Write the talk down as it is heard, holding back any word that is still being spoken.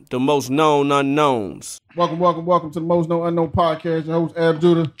the most known unknowns. Welcome to the Most Known Unknown podcast. Your host, Ab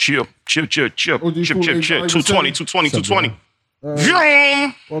Judah. Chip. 220. Welcome to 2020.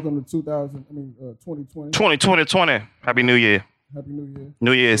 2020. Happy New Year. Happy New Year.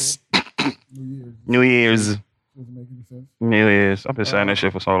 New Year's. New Year's. Doesn't make any sense. New Year's. I've been saying that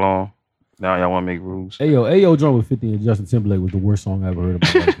shit for so long. Now y'all want to make rules. Ayo, joint with 50 and Justin Timberlake was the worst song I ever heard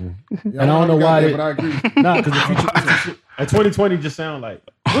about life, man. And I don't know why. But I agree. Nah, because the future. And 2020 just sound like.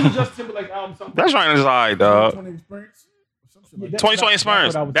 Wasn't Justin Timberlake album something? That's right, is alright, dog. 2020 Experience. 2020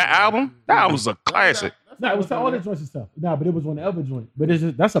 Experience. That album was a classic. Nah, it was all the joints and stuff. Nah, but it was on the other joint. But it's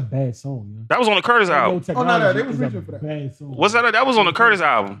just, that's a bad song. You know? That was on the Curtis album. No, they was reaching for that. Bad song. What's that? That was on the Curtis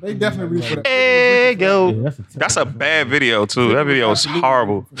album. They definitely reached for that. Hey, yo. Yeah, That's a bad video, too. That video was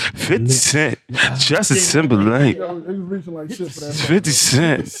horrible. 50 Cent. Justin Timberlake. They was reaching like shit for that. 50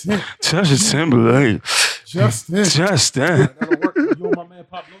 Cent. Justin Timberlake. Justin. That'll work. You know my man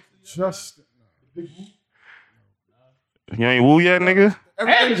Pop Loki? Justin. You ain't woo yet, nigga?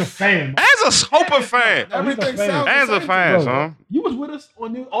 As a fan. As a super fan. Everything sounds As a fan, Bro, son. You was with us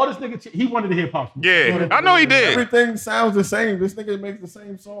on all this nigga. He wanted to hear Pop. Yeah, I know he did. Everything sounds the same. This nigga makes the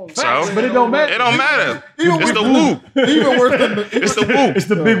same song. So? But it don't matter. It don't matter. Even It's the worse woo. Even worse than the. It's the woo. It's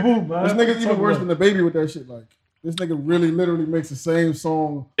the big woo, man. This nigga's even worse than the baby with that shit. Like this nigga really literally makes the same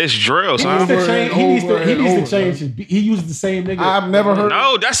song. It's drill, He son. needs to change. He needs over to change his beat. He uses the same nigga. I've never heard.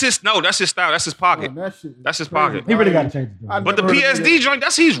 No, that's his style. That's his pocket. That shit is That's his crazy. pocket. He really got to change it. I But the never heard of PSD it. joint,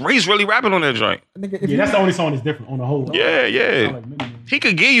 he's really rapping on that joint. Nigga, if Yeah, you that's the only song that's different on the whole. Yeah. He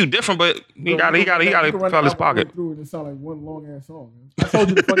could give you different, but he got to fill his pocket. It sound like one long ass song. I told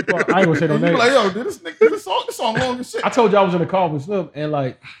you the funny part. I ain't gonna say no You be name. like, yo, this song long as shit. I told you I was in the car with Slim, and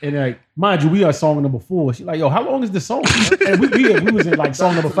mind you, we are song number 4. She like, yo, how long is this song? And we was in like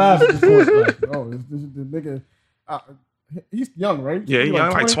song number 5 at this point. Like, This is the nigga. He's young, right? Yeah, he's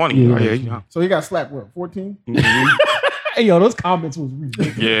young, like 20. Yeah. Oh, yeah, he's young. So he got slapped, what, 14? hey, yo, those comments was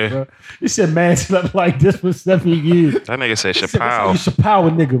ridiculous. Yeah. Bro. He said, man, slept like this for 7 years. That nigga said You Sha-POW. Sha-POW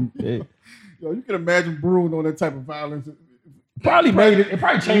nigga. Yeah. Yo, you can imagine brewing on that type of violence. Probably made it. It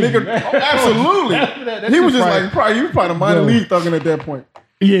probably changed it. Nigga, absolutely. That He was shit just probably- he was probably the minor league thugging at that point.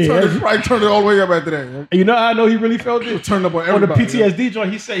 Yeah. Probably turned it all the way up after that. You know how I know he really felt it? Turned up on On the everybody. PTSD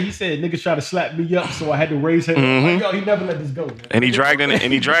joint, he said niggas tried to slap me up, so I had to raise him. Like, yo, he never let this go, man. And he dragged the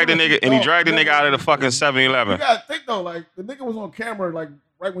nigga out of the fucking You 7-Eleven. gotta think though, like the nigga was on camera, like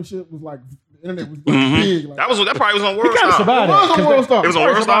right when shit was like the internet was big. Like, That probably was on World He gotta Star. survive It was on World Star. It was on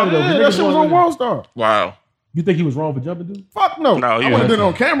World Star? Yeah, that shit was on World Star. Wow. You think he was wrong for jumping, dude? Fuck no. No, I you wouldn't have ain't. did it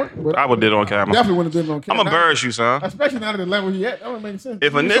on camera. But I would did it on camera. Definitely wouldn't have did it on I'm camera. gonna embarrass you, son. Especially not at the level he at. That would make sense.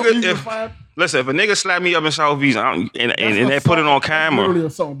 If a nigga, if a nigga slap me up in South Beach and they put it on camera, literally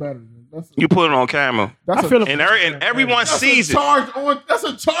assault battery. you put it on camera, That's I feel and everyone sees it. That's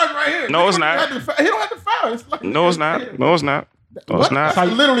a charge right here. No, it's not. He don't have to file. It's like, No, it's not. No, it's not. No, it's not.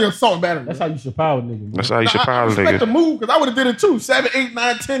 That's literally assault battery. That's how you should power nigga. Man. That's how you should I probably respect the nigga. move because I would have did it too. 7, 8,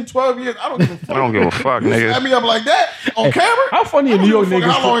 9, 10, 12 years. I don't give a fuck. I don't give a fuck, You slap nigga. me up like that on camera. How funny I in don't New York give a fuck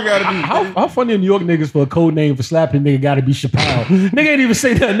niggas? How long it gotta be? How funny in New York niggas for a code name for slapping nigga gotta be Sha-POW. Nigga ain't even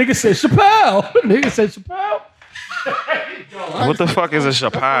say that. Nigga said Sha-POW. Nigga said Sha-POW. What the fuck is a Old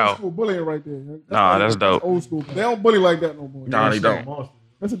Sha-POW? school bullying right there. Nah, that's dope. Old school. They don't bully like that no more. Nah, they don't.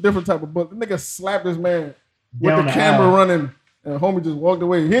 That's a different type of bully. The nigga slapped this man with Down the the camera aisle. running. And homie just walked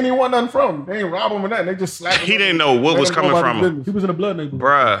away. He didn't want nothing from him. They ain't rob him or nothing. They just slapped him. He didn't know what was coming from him. He was in a blood neighborhood.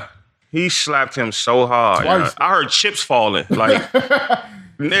 Bruh, he slapped him so hard. Twice. I heard chips falling. Like,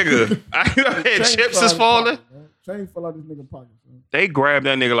 nigga, I had chips is falling. Chain fell out his nigga pocket. Man. They grabbed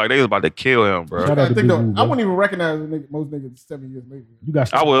that nigga like they was about to kill him, bro. Shout out I to think Big though, Woo, I bro. wouldn't even recognize most niggas 7 years later. You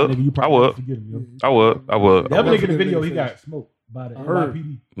got I would. Nigga, you probably I would. forget him, yo. I would. The other would nigga in the forget video, niggas' he got face. smoked by the I heard.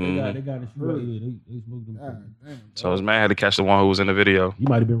 NYPD. They got his shit. They smoked him. God damn. So his man had to catch the one who was in the video. He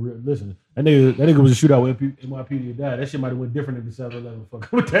might have been real. Listen, that nigga was a shootout with NYPD to die. That shit might have went different if the 7-Eleven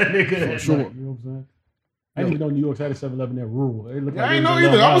fuck with that nigga. For sure. Like, you know what I'm saying? I didn't even know New York had a 7-Eleven there rural. It looked Yeah, like I it ain't was know a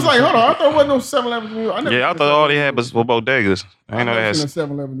either. Long I was like, Island. hold on. I thought it wasn't no 7-Eleven in New York. Yeah, I thought all they had was bodegas. I ain't know they never seen had.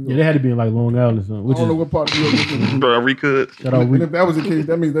 a 7-Eleven in New Yeah, York. they had to be in like Long Island or something. I Which don't know is, what part of New York this was in. Bro, we could. shout out And if that was the case,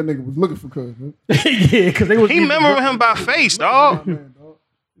 that means that nigga was looking for cuz. Man. yeah, because they was. He remember him by face, Oh, dog. man, dog.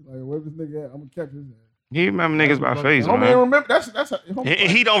 He's like, where this nigga at? I'm gonna catch his ass. He remember niggas by face, Homie man. ain't remember. That's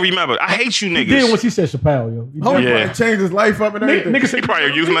He don't remember. I hate you He did niggas. once he said Chappelle, yo. Homie Yeah. probably changed his life up and everything. Nigga He probably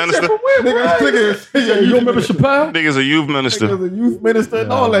a youth minister. Nigga, You remember Chappelle? Niggas a youth Nigga's minister. a youth minister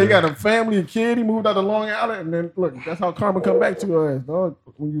and all that. He got a family, a kid. He moved out to Long Island, and then look, that's how karma come back to your ass, dog.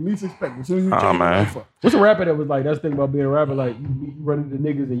 When you least expect it. As soon as you change your man. life up. What's a rapper that was like, that's the thing about being a rapper, like you run into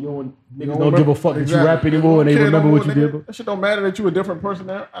niggas and niggas don't remember- give a fuck that you Exactly. rap anymore and they Don't care remember no what more, you nigga. did. That shit don't matter that you a different person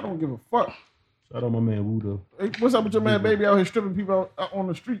now. I don't give a fuck. Shout out my man Wu though. Hey, what's up with your man baby out here stripping people out on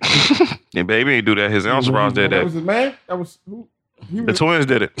the street? Yeah, baby ain't do that. His own surprise did That was that. his man? That was who? He The was, twins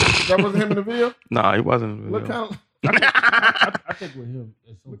did it. that wasn't him in the video? Nah, he wasn't. Look kind of I think with him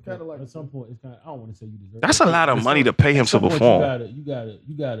Look kinda like- at some point it's kind of, I don't want to say you deserve That's a lot of money to pay him At to some point, perform. You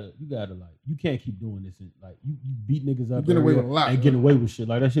gotta like, you can't keep doing this. And, like, you beat niggas up getting away earlier with a lot, and getting away with shit.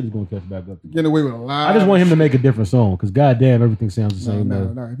 Like, that shit is gonna catch back up. getting away with a lot. I just want him to make a different song because goddamn, everything sounds the same.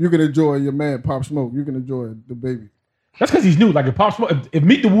 No. If you can enjoy your man Pop Smoke, you can enjoy the baby. That's because he's new. Like, if Pop Smoke, if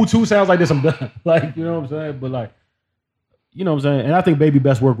Meet the Woo 2 sounds like this, I'm done. Like, you know what I'm saying? But like, you know what I'm saying? And I think Baby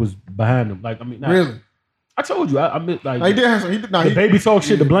best work was behind him. Like, I mean, Really? I told you, I meant like Nah, he did have some. the Baby Talk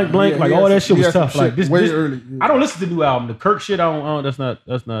shit, the blank, yeah, like he all had that some- shit he was had some tough. Like shit this, way this early. Yeah. I don't listen to the new album. The Kirk shit, I don't. That's not.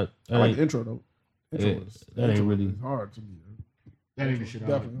 That I like ain't, the intro though. Yeah, that ain't intro really- is hard to me. that ain't the shit.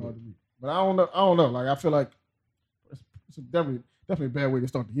 Definitely hard to me. But I don't know. Like I feel like it's definitely a bad way to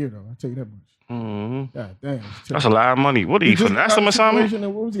start the year though. I tell you that much. Mhm. God damn. That's a lot of money. What did he just finesse got him a or something? situation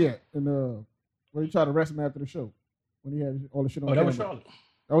and where was he at? And where he tried to arrest him after the show when he had all the shit on. Oh, that was camera. Charlotte.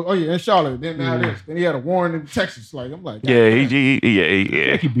 Oh yeah, in Charlotte. Then now Yeah. this. Then he had a warrant in Texas. Like I'm like, Yeah, God he Yeah,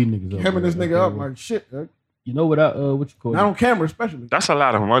 yeah. keep beating niggas up. damn, hemming this man. nigga up like shit. You know what? What you call Not it? on camera, especially. That's a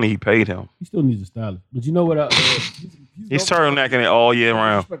lot of money he paid him. He still needs a stylist. But you know what? He's turtlenecking it all year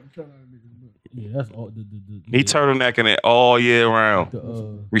round. Yeah, that's all. The He turtlenecking it all year round.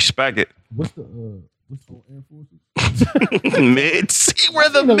 the Respect it. what's the Air Forces. Mids. He wear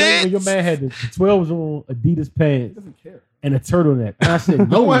the you know, when your mids. man had the 12s on Adidas He pants doesn't care. and a turtleneck. And I said,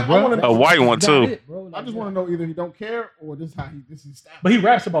 no, I bro. wanna- A white one That's not too. it, bro. I Like, just want to know either he don't care or this is his style. But he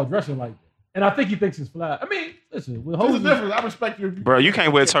raps about dressing like that. And I think he thinks it's fly. I mean, listen, with There's a Hov, difference. I respect you. Bro, you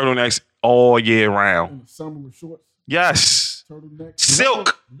can't wear turtlenecks all year round. In the summer with shorts, Yes. turtleneck.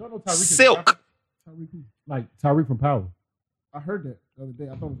 Silk. you don't know Tyreek is a Silk. rapper? Tyreek who? Like Tyreek from Power. I heard that the other day.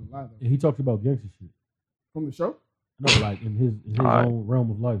 I thought it was a lie though. And he talks about gangster shit. From the show? No, like in his All right. own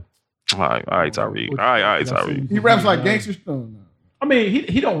realm of life. All right, Tyreek. All right, Tyreek. He raps like gangsters. No. I mean,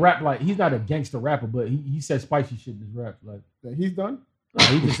 he don't rap like, he's not a gangster rapper, but he says spicy shit in his rap. Like, That he's done.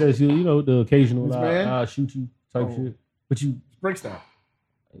 he just says, you know, the occasional, This man? I shoot you type Oh. shit. But you, It's break style.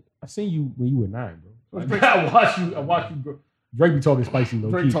 I seen you when you were 9, bro. What's Like, Drake? I watched you, bro. Drake be talking spicy low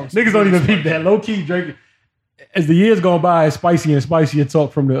Drake key. talks Niggas don't even spicy. peep that low key. Drake, as the years gone by, it's spicy and spicier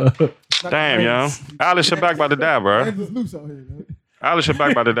talk from the. Damn, yo. Alice Trebek about to die, bro. Hands is loose out here, man. Alice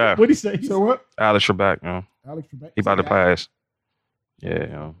Trebek about to die. What'd he say? So what? Alice Trebek, yo. Alex Trebek. He about to pass. Yeah,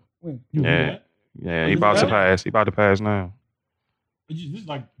 yo. When? Yeah. Yeah, he about to pass. He about to pass now. Just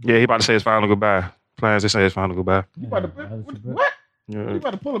like, Yeah, he about to say his final goodbye. Plans to say his final goodbye. You about to what? You Yeah.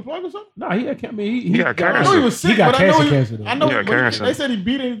 about to pull a plug or something? nah, he had, I mean, He got I cancer. know he was sick, He got but I know cancer though. I know. Yeah, but cancer. They said he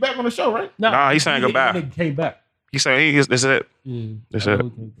beat him back on the show, right? Nah, he saying goodbye. Nigga came back. He said this is it. Yeah, That's I it. know he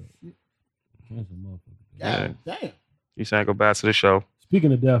came back. Cancer, motherfucker. God damn. He saying goodbye to the show.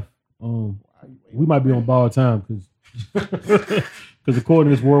 Speaking of death, we might be on borrowed time because according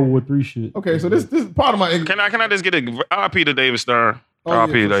to this World War III shit. Okay, so this is part of my ignorance. Can I just get a RP to David Stern? Oh, yeah, RP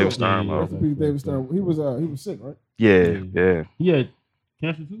for to David sure. Stern, Yeah, bro. Rest in peace, David Stern. He was sick, right? Yeah. He had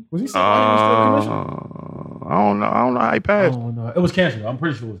cancer too? Was he sick while he was still commissioned? I don't know how he passed. Oh no, it was cancer. I'm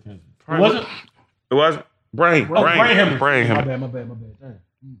pretty sure it was cancer. It wasn't. It wasn't brain. Oh, brain hemorrhage. Brain My hemorrhage. bad. Damn.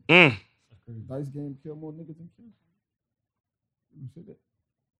 Mm. That's crazy. Dice game kill more niggas than kills. You said that.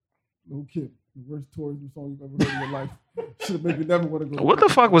 Little kid, the worst tourism song you've ever heard in your life. Should have made you never want to go. What the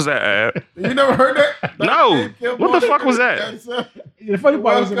fuck was that ad? You never heard that? No. Dice Game Kill What More the fuck Niggas was that? Than- The funny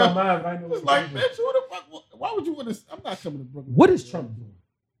part was in my Welcome. mind, but I know It's like, bitch, who the fuck? Why would you want to? I'm not coming to Brooklyn. what is Trump doing?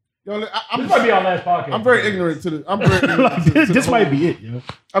 Yo, This might be our last podcast. I'm very ignorant to the. I'm very ignorant. Like, to the this whole- might be it, yo.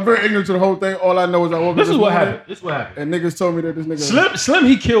 I'm very ignorant to the whole thing. All I know is I woke up This is what morning happened. This is what happened. and niggas told me that this nigga. Slim,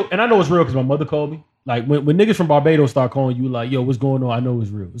 he killed, and I know it's real because my mother called me. Like when niggas from Barbados start calling you, like, yo, what's going on? I know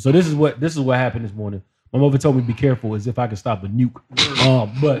it's real. So this is what happened this morning. My mother told me be careful, as if I could stop a nuke.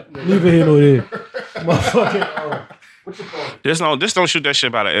 But leave it here nor there. Motherfucking. What you call it? Just don't shoot that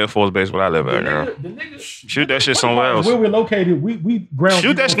shit by the Air Force Base where I live at, girl. The nigga, Shoot that shit somewhere else. Where we're located, we ground.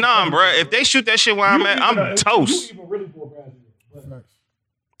 Shoot that shit, nah, bro. If they shoot that shit where I'm at, I'm toast.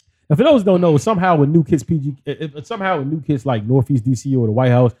 And for those who don't know, somehow with New Kids PG, if somehow with New Kids like Northeast DC or the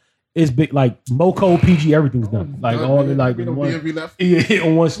White House, It's big, like Moco, PG, everything's done. Like all in like no one, DMV left. yeah,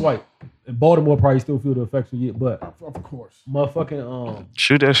 on one swipe. And Baltimore probably still feel the effects of it, but Of course. motherfucking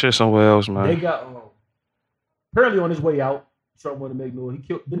Shoot that shit somewhere else, man. they got apparently on his way out. Trump wanted to make noise. He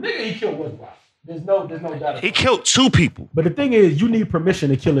killed the nigga. He killed was wild. There's no doubt. He killed 2 people. But the thing is, you need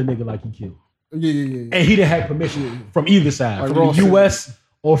permission to kill a nigga like he killed. Yeah. And he didn't have permission from either side, Like from Ross the U.S.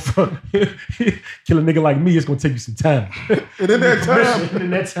 or from kill a nigga like me. It's gonna take you some time. And in that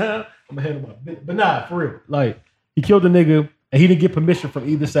time, I'm gonna handle my business. But nah, for real. Like he killed a nigga, and he didn't get permission from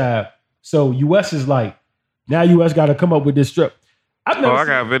either side. So U.S. is like, now U.S. got to come up with this strip. I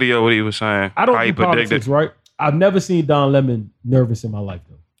got a video of what he was saying. I don't how he do politics, right? I've never seen Don Lemon nervous in my life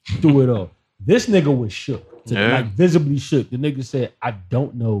though. Through it all. This nigga was shook. Like visibly shook. The nigga said, I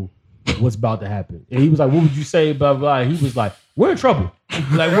don't know what's about to happen. And he was like, what would you say? Blah, blah. And he was like, we're in trouble.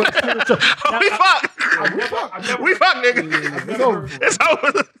 Like, we're in trouble. We fuck, nigga. It's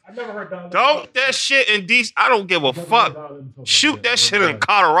over. I never heard Don Lemon. Don't that shit in DC. I don't give a fuck. Shoot that shit in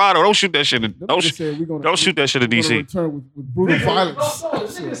Colorado. Don't shoot that shit in don't shoot that shit in DC. Return with brutal violence.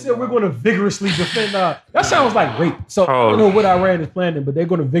 This nigga said we're going to vigorously defend. That sounds like rape. So I don't know what Iran is planning, but they're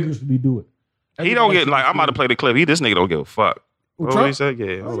going to vigorously do it. He don't get like I'm about to play the clip. This nigga don't give a fuck. Well, what he said?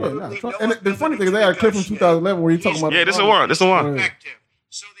 Yeah. And the funny thing is, they had a clip from 2011 where he talking about. Yeah, this is the one. This is the one.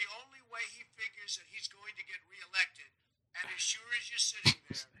 So the only way he figures that he's going to get reelected, and as sure as you're sitting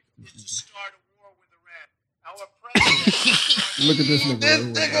there, is to start a war with Iran. Our president. Look at this nigga. This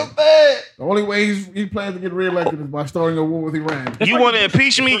nigga right bad. The only way he plans to get reelected is by starting a war with Iran. You want to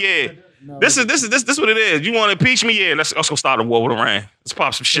impeach me? Yeah. This is what it is. You want to impeach me? Yeah. Let's go start a war with Iran. Let's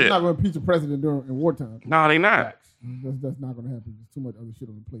pop some shit. They're not going to impeach the president in wartime. No, they not. That's not going to happen. There's too much other shit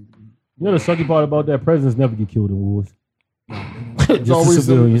on the plate. You know the sucky part about that? Presidents never get killed in wars. There's always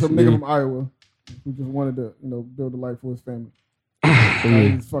some nigga from Iowa who just wanted to, build a life for his family.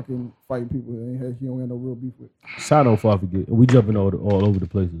 He's fucking fighting people that he don't have no real beef with. Side note, before I forget, we jumping all over the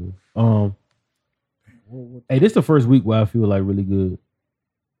place. Hey, this is the first week where I feel like really good.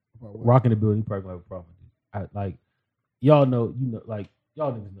 Rocking the building, you probably gonna have a problem with it. Y'all know,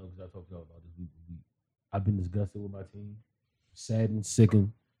 y'all niggas know because I talked to y'all about this week. I've been disgusted with my team, saddened,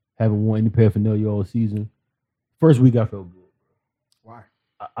 sickened, haven't won any paraphernalia all season. First week I felt good. Why?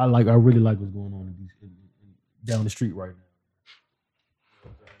 I really like what's going on down the street right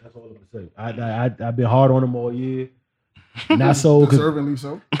now. That's all I'm gonna say. I've been hard on them all year. Not so, deservingly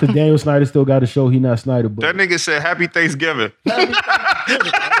so. Because Daniel Snyder still got to show he not Snyder. But that nigga said Happy Thanksgiving. That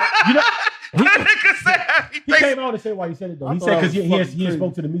nigga said Happy Thanksgiving. He came out and said why he said it though. He said because he ain't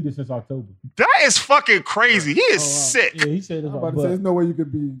spoke to the media since October. That is fucking crazy. He is sick. Yeah, he said it's about to say, there's no way you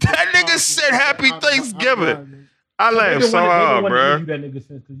could be. That nigga said Happy Thanksgiving. I laughed so hard, bro. That nigga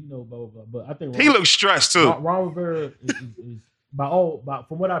since because blah blah blah. But I think he looks stressed too. Ron Rivera is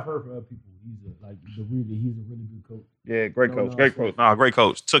from what I've heard from other people, he's a really good coach. Yeah, great coach. Great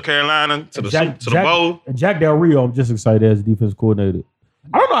coach. Took Carolina to the bowl. And Jack Del Rio, I'm just excited as a defense coordinator.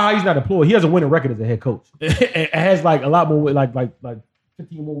 I don't know how he's not employed. He has a winning record as a head coach. It has a lot more like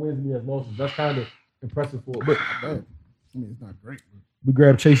 15 more wins than he has losses. That's kind of impressive for it. But it's not great. We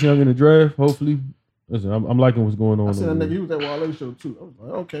grabbed Chase Young in the draft. Hopefully, listen, I'm liking what's going on. I said that nigga. He was at Wale show too. I was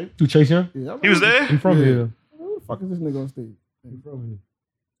like, okay. To Chase Young? Yeah, he was there. He's from here. Who the fuck is this nigga on stage? He's from here.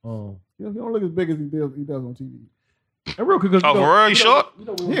 He don't look as big as he does on TV. And real quick, for real, he short?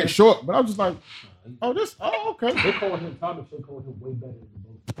 He ain't short, but I was just like, okay. They call him, Thomas show called him way better than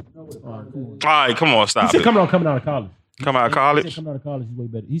both. All right, come on, stop. He said coming out of college. Coming out of college? He said coming out of college, he's way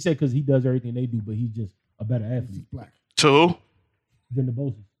better. He said because he does everything they do, but he's just a better athlete. He's black. To who? Than the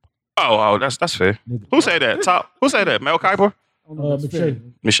Boses. Oh, that's fair. Who say that? Who say that? Mel Kiper?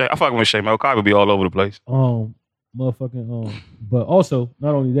 McShay. I fuck with McShay. Mel Kiper be all over the place. But also,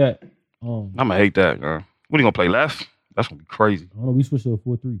 not only that, I'm gonna hate that, girl. When you gonna play left? That's gonna be crazy. I don't know. We switched to a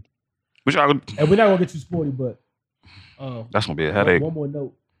 4-3. Which I would, and we're not gonna get too sporty, but that's gonna be a headache. One more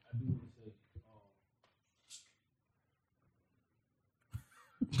note.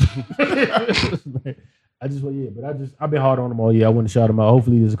 I've been hard on them all year. I want to shout them out.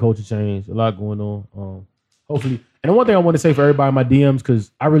 Hopefully, there's a culture change. A lot going on. Hopefully, and the one thing I want to say for everybody in my DMs,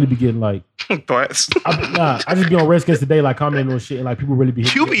 because I really be getting like threats. I just be on Redskins today, like commenting on shit, and like people really be.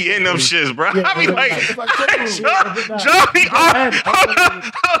 You be in them shits, bro. Yeah, I be like,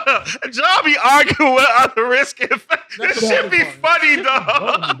 John be arguing with other Redskins. This shit be funny,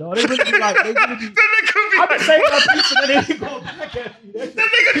 dog. They really be like, I've been saying that piece and then they go back at me. That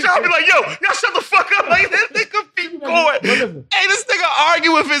nigga John be like, yo, y'all shut the fuck up. Like, this nigga be going. Hey, this nigga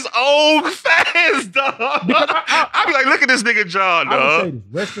argue with his own fans, dog. I be like, look at this nigga John, I would say dog. this: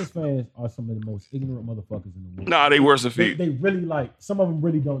 Redskins fans are some of the most ignorant motherfuckers in the world. Nah, they worse than feet. They really like. Some of them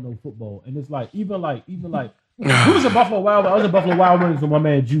really don't know football, and it's like even like. We was in Buffalo Wild. I was in Buffalo Wild Wings with my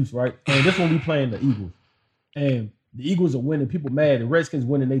man Juice, right? And this one we playing the Eagles, and the Eagles are winning. People mad. The Redskins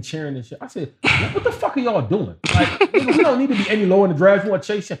winning. They cheering and shit. I said, what the fuck are y'all doing? Like, nigga, we don't need to be any lower in the draft. You want to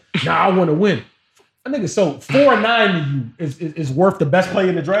chase him? Nah, I want to win. Nigga, so 4-9 to you is worth the best player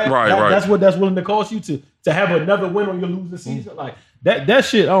in the draft. Right. That's what that's willing to cost you to have another win on your losing season. Like that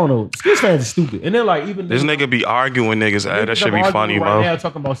shit. I don't know. Skins fans are stupid. And then like even This nigga be arguing niggas. That should be funny, right bro. now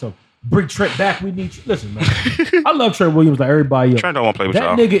talking about some bring Trent back. We need you. Listen, man. I love Trent Williams like everybody else. Trent don't want to play with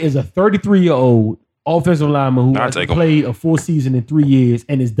That y'all. nigga is a 33-year-old offensive lineman who I'll has take him. played a full season in 3 years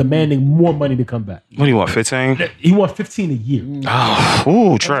and is demanding more money to come back. What do you want, 15? He wants 15 a year. Oh,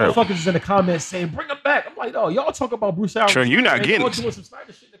 ooh, Trent. Motherfuckers is in the comments saying, bring him back. I'm like, oh, y'all talk about Bruce Allen. Trent, you not and getting y'all it. doing some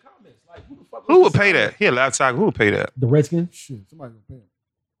Snyder shit in the comments. Like, who the fuck Who would pay that? He a left tackle. Who would pay that? The Redskins? Shit, somebody gonna pay him.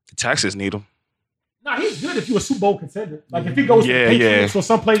 Texas need him. Nah, he's good if you're a Super Bowl contender. Like, if he goes to Yeah, the Patriots or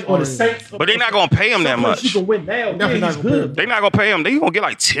someplace or the Saints. But they not going to pay him that someplace much. You can win now. Definitely Yeah, not he's gonna pay him. good. They not going to pay him. They going to get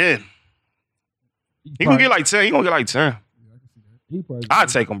like 10. He going to get like 10. He going to get like 10. He probably- I'd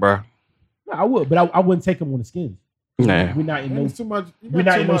take him, bro. Nah, I would, but I wouldn't take him on the Skins. Nah. We're not in no, It's too much. we're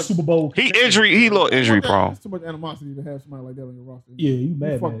not in no Super Bowl. He a little injury prone. It's too much animosity to have somebody like that on your roster. Yeah, you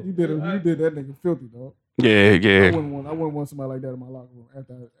mad, fuck, man. you did that nigga filthy, dog. Yeah. I wouldn't want somebody like that in my locker room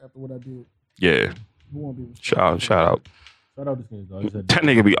after what I did. Yeah. Who won't be Shout out. Shout out to Skins, dog. That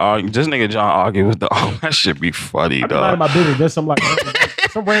nigga be arguing. This nigga John arguing with the. Oh, that shit be funny, I be minding dog. my business. There's some like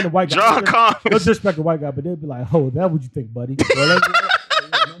some random white guy. John No Collins. disrespect to white guy, but they'd be like, "Oh, that what you think, buddy?"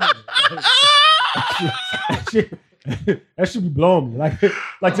 That should be blowing me.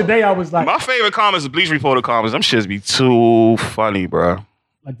 Like today, I was like, My favorite comments is Bleach Reporter comments. Them shits be too funny, bro.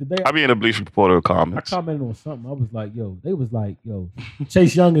 like today, I be in the Bleach Reporter I comments. commented on something. I was like, "Yo," they was like, "Yo,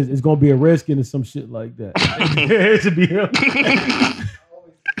 Chase Young is gonna be a Redskin or some shit like that." It should be him.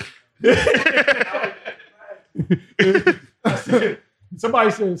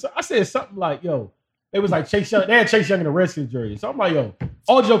 Somebody said, I said something like, "Yo." It was like Chase Young. They had Chase Young in the Redskins jersey. So I'm like, yo,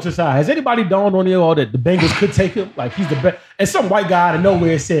 all jokes aside, has anybody dawned on you all that the Bengals could take him? Like he's the best. And some white guy out of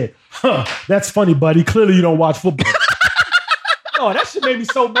nowhere said, "Huh, that's funny, buddy. Clearly you don't watch football." Oh, that shit made me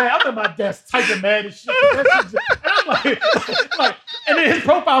so mad. I'm in my desk typing mad and shit. And I'm like, and then his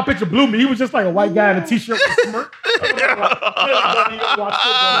profile picture blew me. He was just like a white guy in a t-shirt with a smirk. I'm like, "Clearly, you don't watch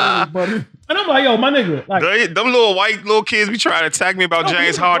football, buddy." And I'm like, yo, my nigga, like, Them little white little kids be trying to attack me about No,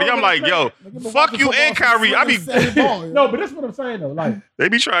 James people Hardy. don't I'm like, yo, Nigga, fuck you and Kyrie. I be no, but that's what I'm saying though. Like, they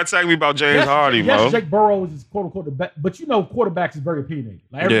be trying to attack me about James Hardy, yes, bro. Jake Burrows is quote unquote the best, but you know, quarterbacks is very opinionated.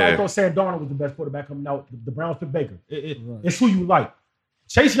 Like everybody Yeah. thought Sam Darnold was the best quarterback coming out. The Browns picked Baker. It's who you like.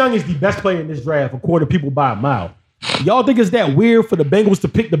 Chase Young is the best player in this draft, according to people by a mile. Y'all think it's that weird for the Bengals to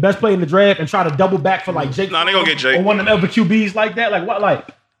pick the best player in the draft and try to double back for like Jake? Nah, they gonna get Jake. Or one of them other QBs like that? Like what? Like,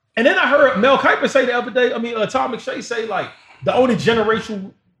 and then I heard Mel Kiper say the other day. Tom McShay say like the only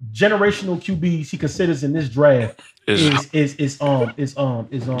generational QBs he considers in this draft is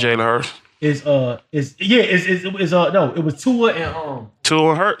Jalen Hurts. No, it was Tua and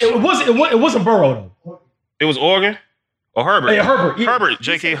Tua Hurts. it wasn't Burrow though. It was Oregon or Herbert. Hey, Herbert. Yeah. Herbert. He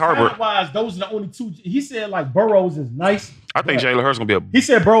J.K. said Herbert. talent-wise, those are the only two. He said like Burrows is nice. I think Jalen Hurts gonna be a He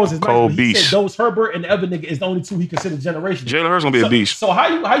said Burrows is Cold nice, but he beast. said those Herbert and the other nigga is the only two he considered generational. Jalen Hurts gonna be a beast. So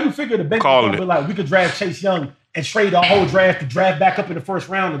how you figure the Bengals Calling gonna be it. like we could draft Chase Young and trade our whole draft to draft back up in the first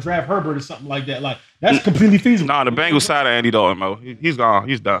round and draft Herbert or something like that? Like that's completely feasible. Nah, the Bengals side of Andy Dalton, Mo. He's gone.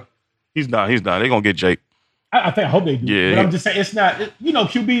 He's done. He's done. They gonna get Jake. I hope they do. Yeah. But I'm just saying it's not.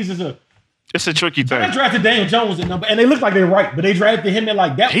 QBs is a. It's a tricky They thing. drafted Daniel Jones at number, and they look like they're right, but they drafted him at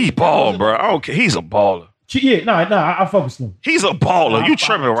like that. He ball, bro. I don't care. He's a baller. Yeah, I focus on him. He's a baller. You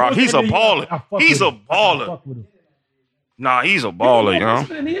tripping, Rock? He's a baller. He's a baller. Nah, he's a baller, yo.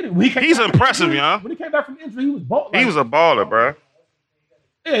 He's impressive, yo. When he came back from injury, he was balling. He was a baller, bro.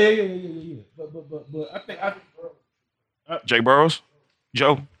 Yeah. But I think Jake Burrows,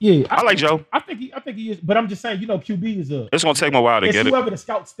 Joe. yeah, I like Joe. I think he is, but I'm just saying, QB is a. It's gonna take him a while to It's get it. whoever the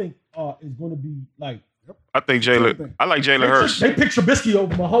scouts think is going to be like. I think Jalen. I like Jalen Hurts. They pick Trubisky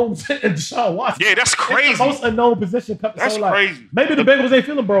over Mahomes and Deshaun Watson. Yeah, that's It's crazy. the most unknown position. That's crazy. Maybe the Bengals ain't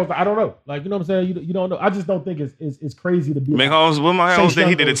feeling Burrows. I don't know. Like, you know what I'm saying? You don't know. I just don't think it's crazy to be. Mahomes, what Mahomes Chase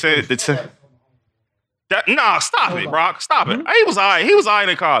think he Young did the 10. Nah, stop it, Brock. Stop it. He was all right. He was all right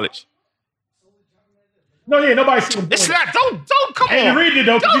in college. No, yeah, nobody's seen him. It's not. Don't come Andy on. Reid did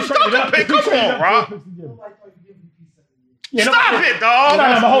though. Don't compare. Come on, Rock. Yeah, Stop it, dog.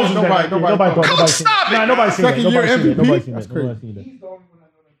 Mahomes was Nobody there. thought- Nobody Stop it. Nah, nobody's seen that. Second year Nobody's seen that. MVP? Nobody's seen That's that. crazy. Nobody's seen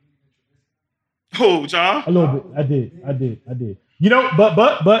that. Who, John? A little bit. I did. You know,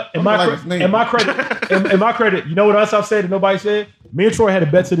 but in my credit, you know what else I've said that nobody said? Me and Troy had a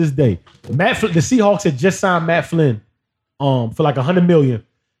bet to this day. The Seahawks had just signed Matt Flynn for like $100 million.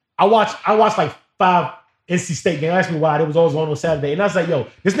 I watched like 5 NC State games. Asked me why. It was always on Saturday. And I was like, yo,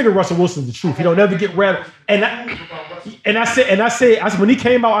 this nigga Russell Wilson's the truth. He don't never get rattled. And I said, when he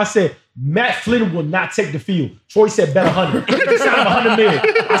came out, I said, Matt Flynn will not take the field. Troy said bet 100. He signed $100 million.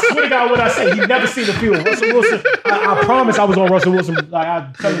 I swear to God what I said. He never seen the field. Russell Wilson, I promise I was on Russell Wilson. Like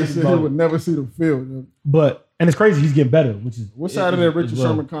I tell you, he would never see the field. And it's crazy. He's getting better, which is what side of that Richard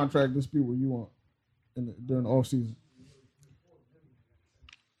Sherman contract dispute were you on during the offseason?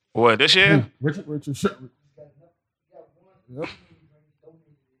 What, this year? Richard Sherman. Yep.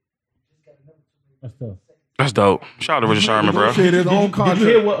 That's tough. That's dope. Shout out to Richard Sherman, bro. His own contract. Did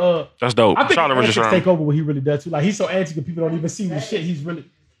you hear what? That's dope. I think Shout out to Richard Sherman. Take over what he really does too. Like he's so anti that people don't even see the shit he's really.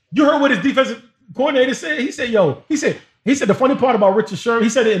 You heard what his defensive coordinator said? He said, "Yo," he said the funny part about Richard Sherman. He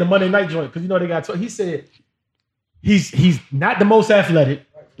said it in a Monday night joint because you know they got. He said he's not the most athletic.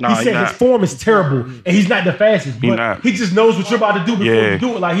 Nah, he said his form is terrible and he's not the fastest. But he just knows what you're about to do before you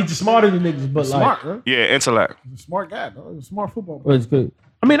do it. Like he's just smarter than niggas. But smart, right? Yeah, intellect. He's a smart guy, though. He's a smart football player. It's good.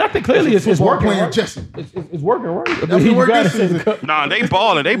 I mean, I think clearly it's working. Right? It's working, right? Nah, they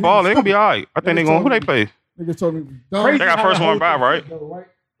balling. They gonna be all right. I think they gonna. Who they play? Niggas told me they got first one by, right?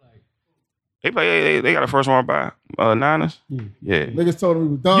 They play. They got a first one by Niners. Yeah. Niggas told him he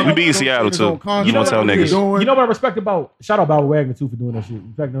was done. We beat Seattle too. You know tell niggas. You know what I respect about shout out Bob Wagner too for doing that shit.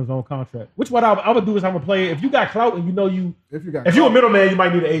 Respecting his own contract. Which what I would do is I'm gonna play. If you got clout and you know you, if you a middleman, you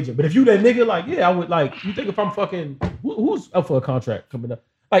might need an agent. But if you that nigga, like I would like. You think if I'm fucking who's up for a contract coming up?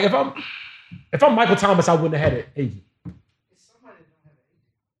 Like if I'm Michael Thomas, I wouldn't have had an agent.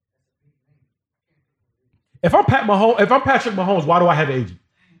 If I'm Patrick Mahomes, why do I have an agent?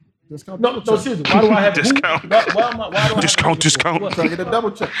 Discount. No, seriously. Why do I have discount? Why do I discount. Trying to get a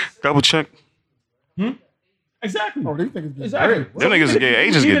double check. Double check. Exactly. Oh, they think it's exactly. Them niggas get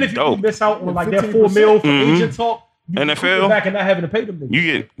agents even get if dope. You miss out on like that $4 million for agent talk. NFL back and not having to pay them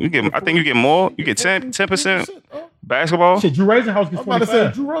niggas. You get. I think you get more. You get 10%. Basketball. Shit, Drew Rosenhaus gets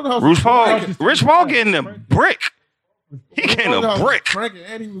 25. Rich Paul getting a brick. He getting a brick.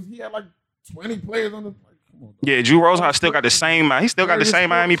 And he had like 20 players on the. Yeah, Drew Rosenhaus still got the same. He still got the same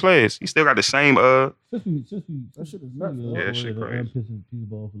Miami players. He still got the same. That shit is nuts. Yeah, that shit crazy. I'm pissing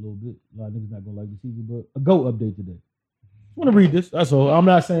people off a little bit. A lot of niggas not gonna like the season, but a GOAT update today. Just want to read this. That's all. I'm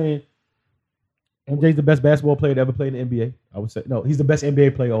not saying MJ's the best basketball player to ever play in the NBA. I would say no. He's the best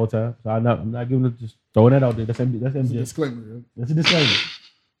NBA player all time. So I'm not giving it. Just throwing that out there. That's MJ. That's a disclaimer. Yeah. That's a disclaimer.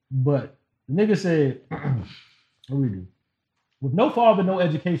 But the nigga said, I'll read it. With no father, no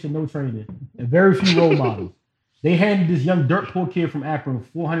education, no training, and very few role models, they handed this young dirt poor kid from Akron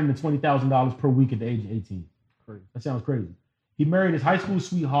 $420,000 per week at the age of 18. Crazy. That sounds crazy. He married his high school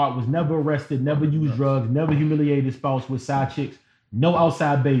sweetheart, was never arrested, never used drugs, never humiliated his spouse with side chicks, no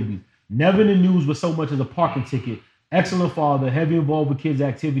outside babies, never in the news with so much as a parking ticket. Excellent father, heavy involved with kids'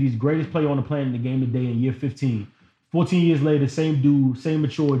 activities, greatest player on the planet in the game today in year 15. 14 years later, same dude, same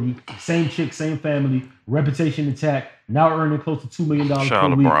maturity, same chick, same family, reputation intact, now earning close to $2 million per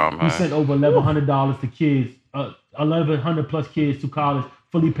week. He sent over $1,100 to kids, 1,100 plus kids to college,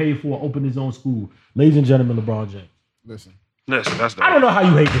 fully paid for, opened his own school. Ladies and gentlemen, LeBron James. Listen, that's I don't know how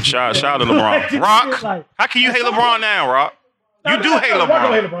you hate this. Shout out to LeBron. Rock, how can you hate LeBron now, Rock? You do hate LeBron.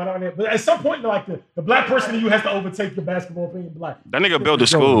 I hate LeBron on there, but at some point, like the black person in you has to overtake the basketball opinion. Like that nigga built a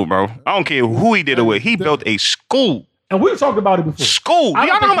school, bro. I don't care who he did it with. He built a school. And we were talking about it before. School. Do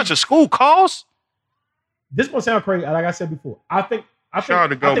y'all know how much a school costs? This gonna sound crazy. Like I said before, I think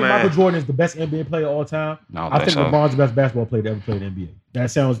Michael Jordan is the best NBA player of all time. No, I think LeBron's the best basketball player to ever play in the NBA. That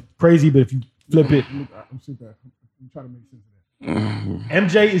sounds crazy, but if you flip it, I'm trying to make sense of that.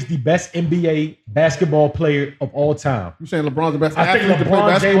 MJ is the best NBA basketball player of all time. You saying LeBron's the best? I think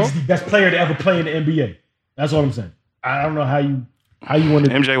LeBron James is the best player to ever play in the NBA. That's what I'm saying. I don't know how you want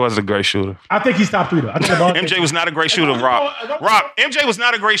to. MJ wasn't a great shooter. I think he's top 3 though. I think MJ was not a great shooter. Rock. MJ was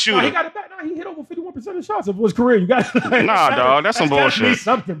not a great shooter. No, he got it back. No, he hit over 51% of shots of his career. You got nah, dog. That's some bullshit.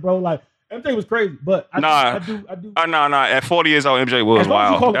 Something, bro. Like MJ was crazy, but I do. Nah. At 40 years old, MJ was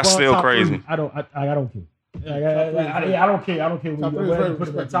wild. That's still crazy. I don't care. I don't care. I don't care. Put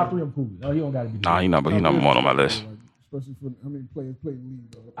him top 3. I'm cool. No, he don't got to be. Nah, he number 1 on my list. Especially for how many players play in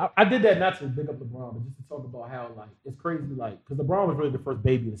the league. I did that not to big up LeBron, but just to talk about how like it's crazy, like because LeBron was really the first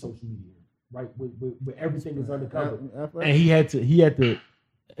baby in social media, right? Where everything is undercover, and he had to.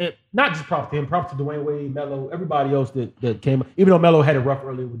 Not just props to him, props to Dwayne Wade, Melo, everybody else that came. Even though Melo had it rough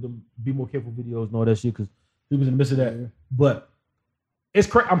earlier with them, be more careful videos and all that shit because he was in the midst of that. Yeah. But It's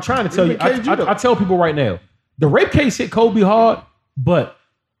I'm trying to tell you. I tell people right now, the rape case hit Kobe hard, but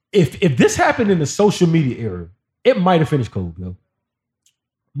if this happened in the social media era, it might have finished Kobe, yo.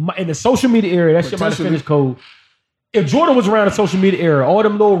 In the social media era, that shit might have finished Kobe. If Jordan was around the social media era, all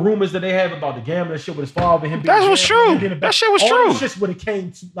them little rumors that they have about the gambling shit with his father and him being was true. That shit was true. All shit would have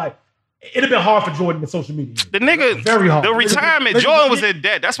came to like. It'd have been hard for Jordan in social media. The nigga, very hard. The retirement, Jordan was in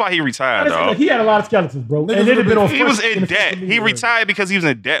debt. That's why he retired, dog. He had a lot of skeletons, bro. And it'd have been on. He was in debt. He retired because he was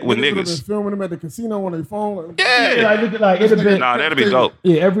in debt with niggas. Been filming him at the casino on their phone. Yeah, like it'd have been. Nah, that'd be dope.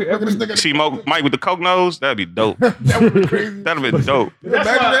 Yeah, every see Mike with the coke nose. That'd be dope. That would be crazy. That'd have been dope.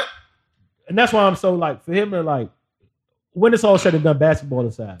 And that's why I'm so like for him to like. When it's all said and done, basketball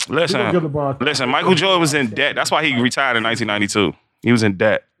aside. Listen, Michael Jordan was in debt. That's why he retired in 1992. He was in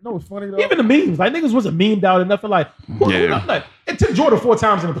debt. No, it's funny though. Even the memes, like niggas wasn't memed out and nothing. Like, like it took Jordan 4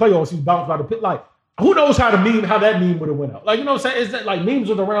 times in the playoffs. He bounced out of the pit. Like, who knows how that meme would have went out? Like, you know what I'm saying? Is that like memes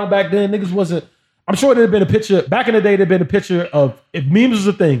was around back then? Niggas wasn't. I'm sure there'd been a picture back in the day. There'd been a picture of if memes was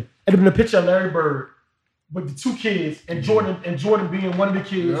a thing. It'd been a picture of Larry Bird with the 2 kids and Jordan being one of the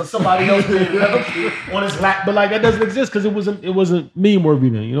kids and somebody else being another kid on his lap. But like that doesn't exist because it wasn't meme worthy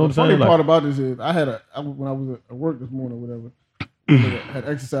then. You know what I'm saying? The funny part about this is when I was at work this morning or whatever. I had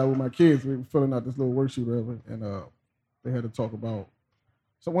exercise with my kids. We were filling out this little worksheet or whatever, and they had to talk about.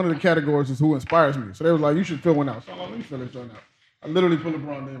 So one of the categories is who inspires me. So they was like, "You should fill one out." So let me fill this one out. I literally put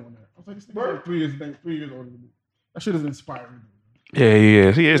LeBron name on there. I was like, "This nigga's like 3 years older than me. That shit is inspiring me." Yeah, he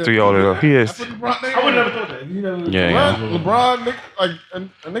is. He is 3 years older though. He is. I would never thought that. You know, LeBron, like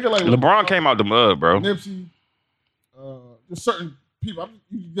a nigga like LeBron came out the mud, bro. Nipsey, there's certain people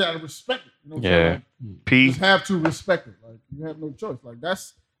you gotta respect it. You know what I'm saying? P. You just have to respect it. Like you have no choice. Like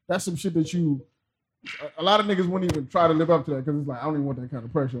that's some shit that a lot of niggas wouldn't even try to live up to that because it's like I don't even want that kind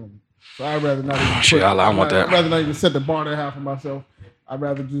of pressure on me. So I'd rather not even I'd rather not even set the bar that high for myself. I'd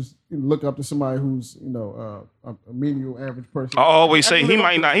rather just look up to somebody who's a menial average person. I always say he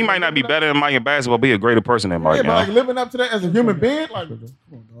might not be better than Mike in basketball, but be a greater person than Mike. Yeah, but like living up to that as a human being, like come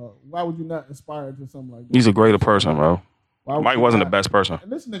on, dog. Why would you not aspire to something like that? He's a greater person, bro. Mike wasn't the best person.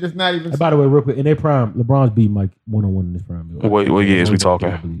 And this nigga's not even. And by the way, real quick, in their prime, LeBron's beat Mike 1-on-1 in his prime. What years we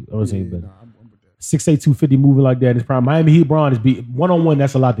talking? I was saying better. 6'8", 250 moving like that in his prime. Miami Heat LeBron is beat 1-on-1.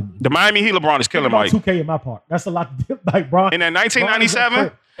 That's a lot to. The Miami Heat LeBron is killing Mike. 2K in my part. That's a lot to like Bron. In that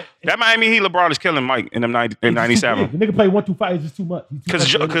 1997, that Miami Heat LeBron is killing Mike in them 97. The nigga play 1-2-5 is just too much.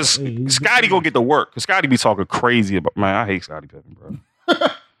 Because Scotty go get the work. Because Scotty be talking crazy about. Man, I hate Scotty Pippen, bro.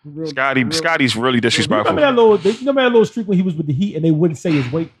 Scotty's really disrespectful. You remember that little streak when he was with the Heat and they wouldn't say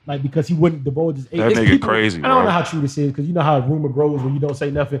his weight, like because he wouldn't divulge his age. That nigga crazy. I don't know how true this is because you know how a rumor grows when you don't say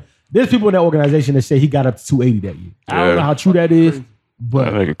nothing. There's people in that organization that say he got up to 280 that year. I don't know how true that is,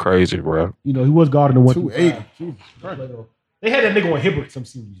 but that nigga crazy, bro. You know he was guarding the 280. They had that nigga on Hibbert some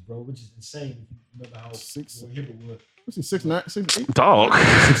series, bro, which is insane. You remember how Hibbert was. What's he 6'9", 6'8"? Dog.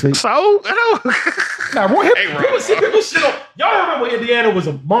 6'8". So, nah, Roy Hibbert. People shit on. Y'all remember when Indiana was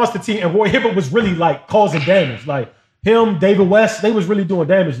a monster team and Roy Hibbert was really like causing damage. Like him, David West, they was really doing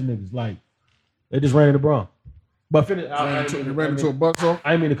damage to niggas. Like they just ran into Bron. But ran into a buck off.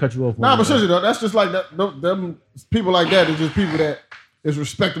 I didn't mean to cut you off. Nah, but seriously though, that's just like that. Them people like that is just people that is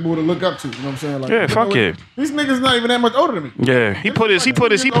respectable to look up to. You know what I'm saying? Like, yeah, fuck it. These niggas not even that much older than me. Yeah, he put his. 3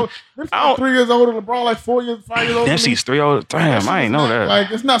 years older. LeBron like 4 years, 5 years older. Nipsey's 3 older. Damn, I ain't know that.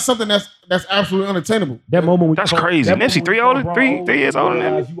 Like it's not something that's absolutely unattainable. That moment when that's crazy. Nipsey 3 older, 3 years older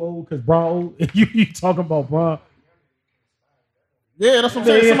than him. You old because Bron old. You talking about Bron? Yeah, that's what I'm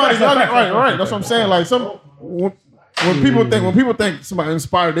saying. Somebody's younger, right. That's what I'm saying. Like when people think somebody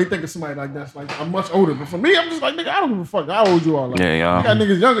inspired, they think of somebody like that's like I'm much older. But for me, I'm just like nigga, I don't give a fuck how old you are. Like, yeah. You got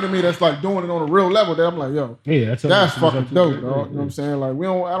niggas younger than me that's like doing it on a real level. That I'm like, yo, that's fucking dope, dog. You know what I'm saying? Like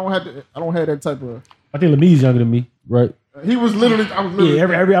I don't have that type of. I think Lemi's younger than me, right? He was literally. Yeah,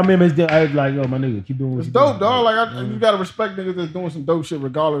 every I remember I was like, yo, my nigga, keep doing what it's you dope, doing, dog. Like you gotta respect niggas that's doing some dope shit,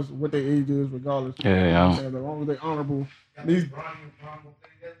 regardless of what their age is, regardless. Yeah. As long as they honorable.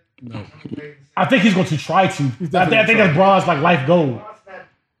 No. I think he's going to try to. I think that's Bron's like life goal.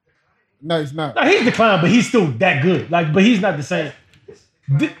 No, he's not. No, he's declined, but he's still that good. Like, but he's not the same.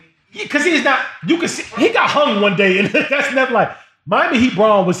 Because he's not. You can see he got hung one day, and that's never like Miami Heat.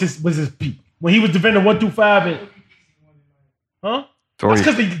 Bron was his peak when he was defending 1 through 5 and. Huh? 3.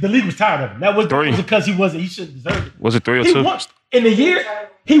 That's because the league was tired of him. That was because he wasn't. He shouldn't deserve it. Was it 3 or 2? In the year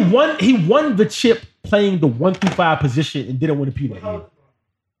he won the chip playing the 1 through 5 position and didn't win a P that year.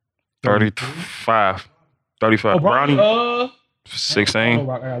 35. Brownie. 16. I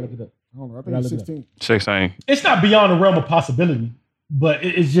gotta look it up. I think it's 16. 16. It's not beyond the realm of possibility, but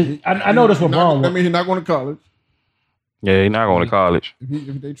it's just I know that's what Bron. That means he's not going to college. Yeah, he's not going to college.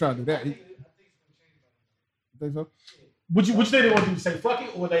 If they try to do that, you think so? Which think they want to do? Say fuck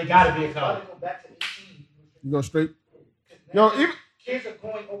it, or they gotta be in college? You go straight. Yo, even kids are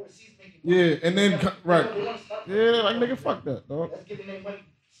going overseas making yeah, and then right. Yeah, like nigga, fuck that, dog. Let's give their money to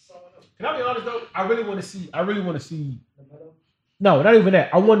someone else. Can I be honest though? I really want to see. No, not even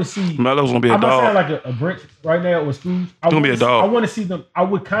that. I want to see. Melo's gonna be a I'm not saying dog. like a Brent right now or Scrooge. Gonna be a dog. I want to see them. I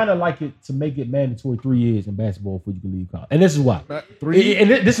would kind of like it to make it mandatory 3 years in basketball before you can leave college. And this is why. 3?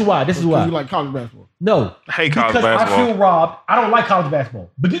 And this is why. This is why. You like college basketball? No, I hate college because basketball. I feel robbed. I don't like college basketball.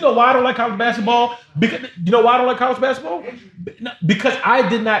 But you know why I don't like college basketball? Because you know why I don't like college basketball? Because I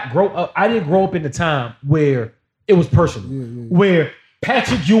did not grow up. I didn't grow up in the time where it was personal, where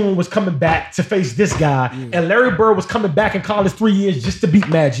Patrick Ewing was coming back to face this guy, and Larry Bird was coming back in college 3 years just to beat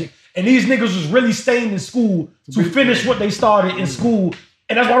Magic. And these niggas was really staying in school to finish what they started in school.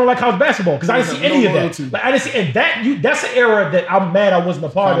 And that's why I don't like college basketball, because I didn't see any of that. Like I didn't see, and that's an era that I'm mad I wasn't a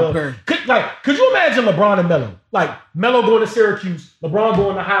part of. Could you imagine LeBron and Melo? Like Melo going to Syracuse, LeBron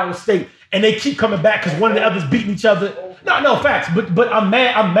going to Ohio State, and they keep coming back because one of the others beating each other. No facts. But I'm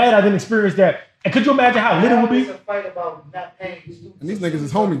mad I didn't experience that. And could you imagine how lit it would be? A fight about not paying And these niggas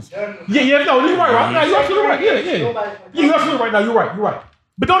is homies. Yeah, no, you're right. No, you're absolutely right. Yeah, you're absolutely right. No, you're right.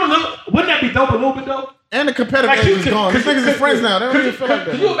 But wouldn't that be dope a little bit though? And the competitive edge is gone. These niggas is friends now. They don't even feel like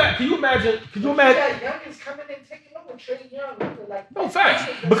that. Can you imagine? Youngins coming in taking over Trey Young. Like, No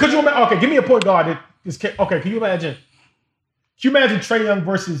facts. But could you imagine? Okay, give me a point guard. Okay, can you imagine? Can you imagine Trey Young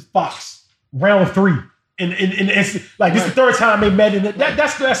versus Fox round 3? Like this is the third time they met in it.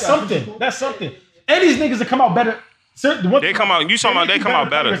 That's something. That's something. And these niggas that come out better. They come out. You talking about they come out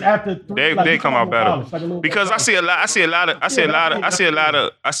better? They come out better because I see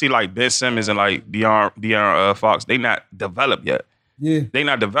like Ben Simmons and like De'Aaron Fox. They not developed yet. Yeah, they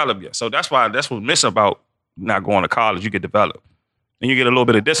not developed yet. So that's what's missing about not going to college. You get developed and you get a little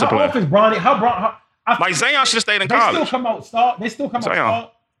bit of discipline. How often Bronny? Like Zion should have stayed in college. They still come out Zion.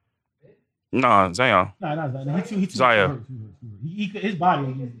 Nah, Zion. Nah, not Zion. He Zion. His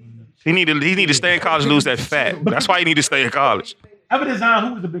body. He need to stay in college, lose that fat. That's why he need to stay in college. Ever Zion,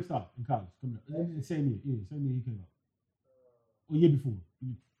 who was the big star in college? Same year he came out. Or year before.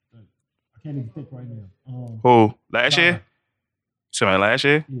 I can't even think right now. Who? Last year? Somebody last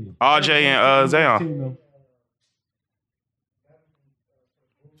year? Yeah. RJ and Zion.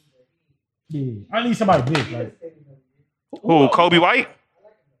 Yeah, I need somebody big. Like who? Kobe White?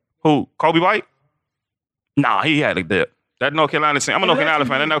 Who? Kobe White? Nah, he had a dip. That North Carolina team. I'm a North Carolina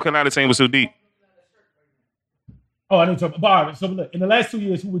fan. That North Carolina team was too deep. Oh, I know. But so look, in the last 2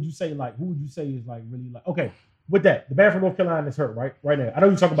 years, who would you say is like really like? Okay, with that, the man from North Carolina is hurt right now. I know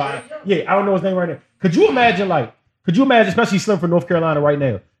you're talking about. Yeah, I don't know his name right now. Could you imagine, especially Slim from North Carolina right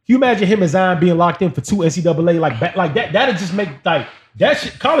now? Can you imagine him and Zion being locked in for 2 NCAA like that? That'd just make like that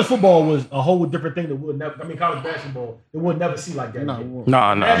shit. College football was a whole different thing that we'll never. I mean, college basketball it would never see like that.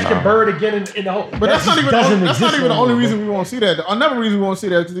 No. Magic and Bird again in the whole. But that's not even the only reason we won't see that. Another reason we won't see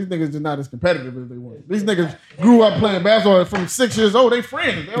that is because these niggas are not as competitive as they want. These niggas grew up playing basketball from 6 years old. They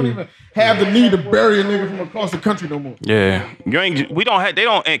friends. They don't even have the need to bury a nigga from across the country no more. Yeah, in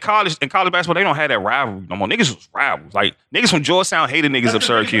college basketball they don't have that rivalry no more. Niggas was rivals. Like niggas from Georgetown hated niggas of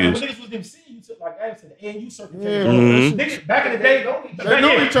Syracuse. Niggas was them seeing you like I said, the ANU circuit. Mm-hmm. Back in the day,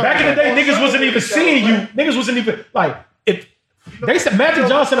 niggas wasn't even seeing you. Niggas wasn't even like if they said Magic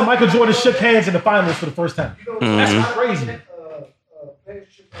Johnson and Michael Jordan shook hands in the finals for the first time. That's crazy.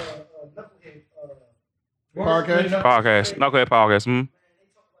 Podcast. Knucklehead podcast.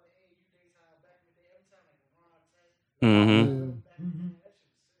 Mm-hmm.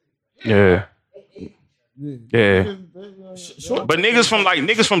 Yeah. But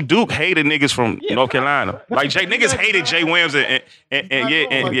niggas from Duke hated niggas from North Carolina. Like niggas hated Jay Williams and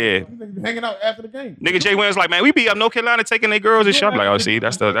yeah. Hanging out after the game. Nigga Jay Williams like, man, we beat up North Carolina taking their girls and shit. I'm like, oh, see,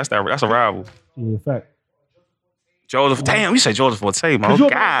 that's a rival. Yeah, fact. Joseph, damn, we say Joseph Forte, man. Oh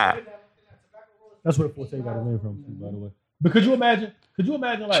God. That's where Forte got his name from, by the way. But could you imagine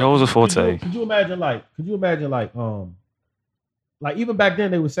like Joseph Forte? Could you imagine like even back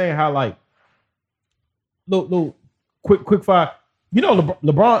then they were saying how like little quick fire. You know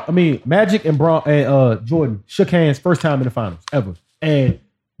Magic and Jordan shook hands first time in the finals ever. And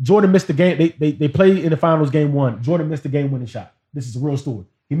Jordan missed the game. They played in the finals game 1. Jordan missed the game winning shot. This is a real story.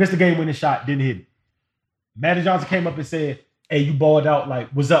 He missed the game winning shot, didn't hit it. Magic Johnson came up and said, hey, you balled out, like,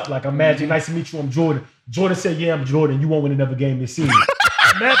 what's up? Like, I'm Magic, nice to meet you, I'm Jordan. Jordan said, yeah, I'm Jordan, you won't win another game this season.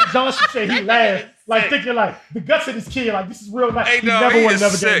 Magic Johnson said he laughed, like thinking like, the guts of this kid, like, this is real nice. Hey, he no, never won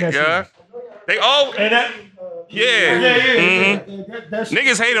another sick, game that season. They all... And that... Yeah. Mm-hmm.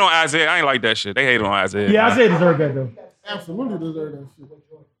 Niggas hated on Isaiah. I ain't like that shit. They hated on Isaiah. Yeah, Isaiah deserved that, though. Absolutely deserve that shit.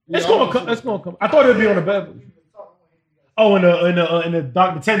 It's gonna come. It's gonna come. I thought it'd be on the bed. Oh, in the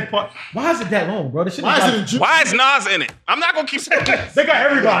 10th part. Why is it that long, bro? This shit Why is Nas in it? I'm not gonna keep saying this. They got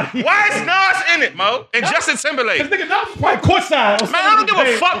everybody. Why is Nas in it, Mo? And Justin Timberlake. This nigga Nas was probably courtside. Man, I don't give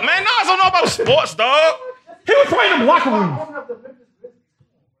a fuck, man. Nas don't know about sports, dog. He was probably in them locker rooms.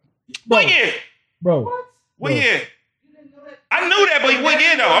 What year? Bro. What year? I knew that, but what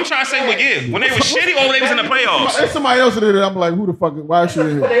year though? I'm trying to say what year. When they was shitty or when they was in the playoffs? There's somebody else in there that I'm like, who the fuck? Why is she in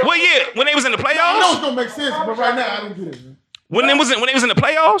here? What year? When they was in the playoffs? I know it's gonna make sense, but right now I don't get it, man. When they was in the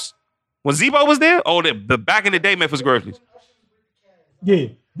playoffs? When Zebo was there? Oh, the back in the day Memphis Grizzlies. Yeah.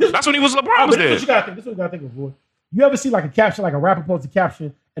 That's when he was LeBron was there. This is what you gotta think of, boy. You ever see like a caption, like a rapper posts a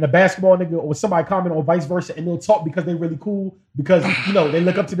caption, and a basketball nigga or somebody comment or vice versa, and they'll talk because they really cool because they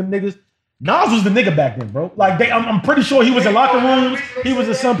look up to them niggas. Nas was the nigga back then, bro. Like I'm pretty sure he was in locker rooms. He was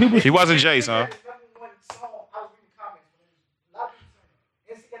in some people. He wasn't Jay, son.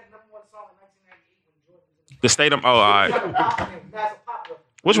 The State of all right.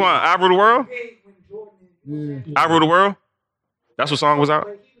 Which one? I Rule the World? I Rule the World? That's what song was out?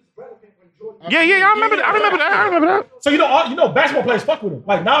 Yeah, I remember that. So basketball players fuck with him.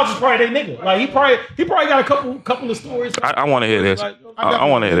 Like Nas is probably their nigga. Like he probably got a couple of stories. I want to hear this. I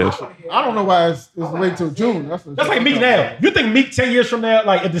want to hear this. I don't know why it's wait till June. That's like Meek now. You think Meek 10 years from now,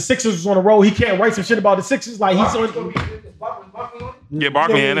 like if the Sixers was on the road, he can't write some shit about the Sixers? Like he's on. Yeah,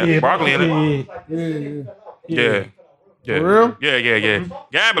 Barkley in it. Barkley in it. Yeah. For real? Yeah.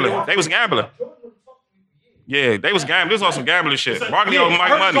 Gambling. They was gambling. Yeah, they was gambling. This was on some gambling shit. Barkley on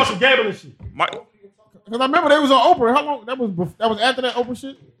Mike Money. On some gambling shit. Because I remember they was on Oprah. How long? That was after that Oprah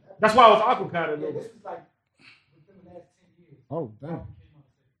shit? That's why I was awkward kind of. Oh, damn.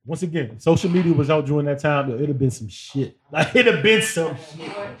 Once again, social media was out during that time. It'd have been some shit. Like it'd have been some shit.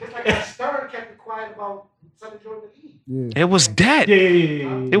 Just like Stern kept it quiet about Son of Jordan E. Yeah. It was debt. Yeah.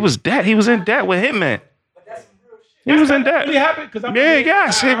 It was debt. He was in debt with Hitman. But that's some real shit. He was in debt. Really happened?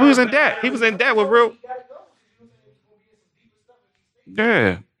 Yes. He was in debt. He was in debt with real.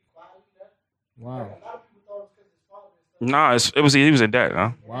 Yeah. Wow. Nah, he was in debt,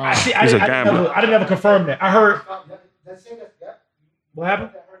 huh? Wow. I He's a gambler. didn't ever confirm that. I heard. What happened?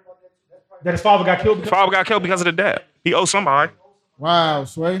 That his father got killed. His father got killed because of the debt. He owed somebody. Wow,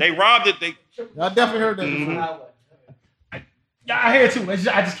 Sway. They robbed it. I definitely heard that. Yeah, I hear it too. I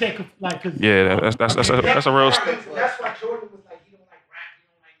just can't cause Yeah, that's a real. That's why Jordan was like, he don't like rap.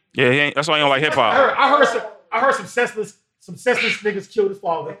 Yeah, that's why he don't like hip hop. I heard some senseless niggas killed his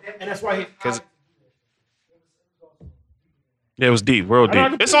father, and that's why he. Yeah, it was deep, real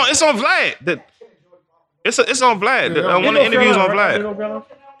deep. It's on Vlad. It's on Vlad. One of the interviews on Vlad.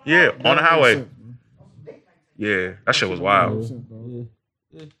 Yeah, on the highway. Yeah, that shit was wild.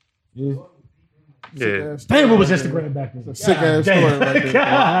 Yeah. Damn, what was Instagram back then? Sick ass story right there.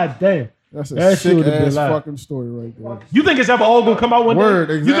 God damn. That's a That shit sick would've been ass live. fucking story right there. You think it's ever all gonna come out one Word,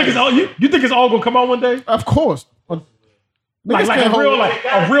 day? exactly. You think it's all gonna come out one day? Of course. Like can't a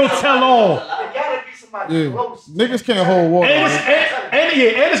hold- real tell all. There gotta be somebody Yeah. close. Niggas can't hold water.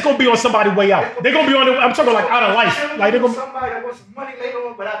 And it's gonna be on somebody's way out. They're gonna be on. I'm talking like out of life. Like they're gonna. Somebody that wants some money later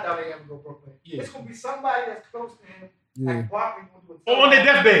on, but I doubt they ever go broke. Yeah. It's gonna be somebody that's close to him. Yeah. Like Barkley gonna do a On their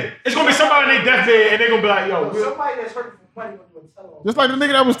deathbed. It's gonna be somebody on their deathbed, and they're gonna be like, "Yo, somebody that's hurting for money gonna do a tell-all. Just like the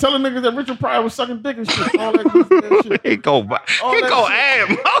nigga that was telling niggas that Richard Pryor was sucking dick and shit. All that shit. He go that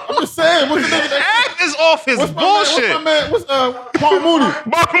Am. I'm just saying, what's the nigga that Am is off his bullshit. What's Paul Mooney?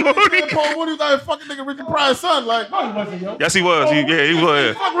 Mark Mooney. Paul Mooney was out here fucking nigga Richard Pryor's son. Like, Yes, he was. He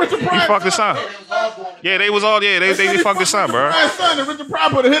was. fuck Richard He Pryor. fucked his son. Yeah, they was all. Yeah, they fucked his son, bro. Pryor's son, and Richard Pryor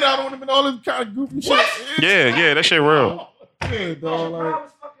put a hit out on him and all this kind of goofy shit. Yeah, that shit real. Yeah, dog. Like,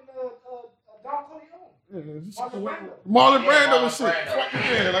 was fucking Don Corleone. Marlon Brando and shit. Fuck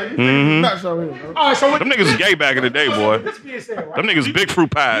yeah, like, you Mhm. nuts out here, bro. All right, so Them niggas was gay back in the day, boy. This being said, right? Them niggas big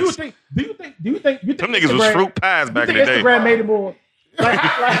fruit pies. Do you think Them niggas was Instagram- fruit pies back in you the think day. Instagram made it more. Like,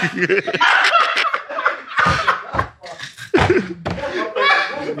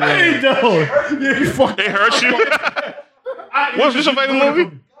 hey, dog. Yeah, you fucking. They hurt you. What's your favorite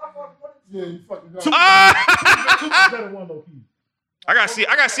movie? Yeah, you fucking. Two is better than one, low key. I gotta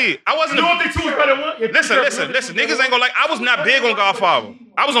see it. I wasn't. You don't think two is better than one? Yeah, Listen. Niggas ain't gonna like. I was not big on Godfather.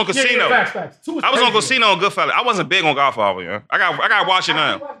 I was on Casino. Facts. Two is I was on crazy. Casino and Goodfellas. I wasn't big on Godfather. Yeah. I got to watch it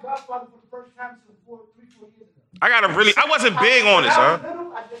now. I watched Godfather for the first time since 3-4 years ago. I wasn't big on it, son.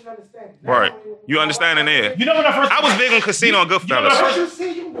 I didn't understand. Right. You understanding there? You know when I first? I was big on Casino and You know Goodfellas. what Once you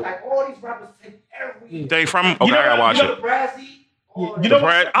see you, like all these rappers take every. They from? Okay, You know I gotta what- watch you know- it. Brazzy. all You that. know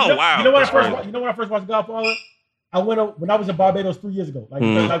Brad- what? oh, wow. You know when I That's first? crazy. You know when I first watched Godfather? I went when I was in Barbados 3 years ago. Like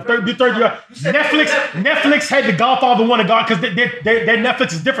third year. Netflix had the Godfather 1 and God because their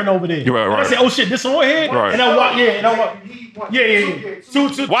Netflix is different over there. Right. I said, oh shit, this on here? Right. And I watch, yeah. Two.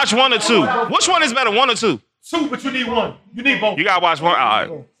 Watch 1 or 2. Which one is better, 1 or 2? 2, but you need 1. You need both. You gotta watch 1. All right.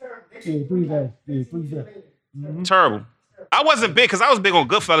 Yeah, 3 guys. Yeah, 3 guys. Terrible. I wasn't big because I was big on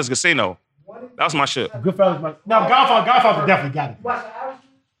Goodfellas Casino. That was my shit. Goodfellas, now Godfather definitely got it.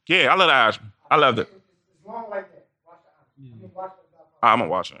 Yeah, I love the Irishman. I loved it. I'm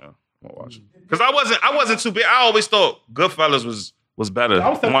gonna watch it. Yeah. I'm gonna watch it because I wasn't too big. I always thought Goodfellas was better. I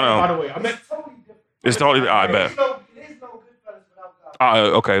was telling you, by the way. I meant it's totally. I bet.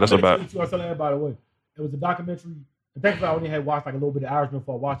 Okay, that's about. I was telling everybody, by the way, it was a documentary. And thankfully, I only had watched like a little bit of Irishman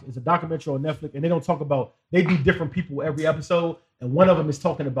before I watched it. It's a documentary on Netflix, and they don't talk about. They do different people every episode, and one of them is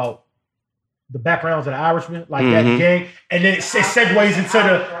talking about the backgrounds of the Irishman, like that gang, and then it segues into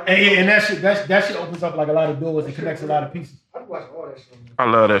and that shit opens up like a lot of doors and connects a lot of pieces. I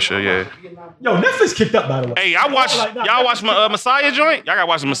love that shit. Yeah. Yo, Netflix kicked up, by the way. Hey, y'all watch my Messiah joint? Y'all gotta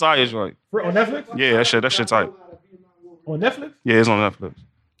watch the Messiah joint. On Netflix? Yeah, that shit tight. On Netflix? Yeah, it's on Netflix.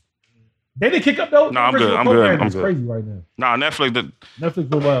 They didn't kick up though. No, I'm good. I'm good. It's crazy right now. Nah, Netflix. Netflix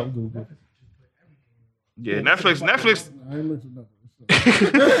go wild. Good. Yeah, Netflix. I ain't looking at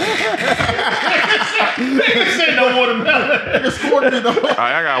Niggas say no watermelon. Alright,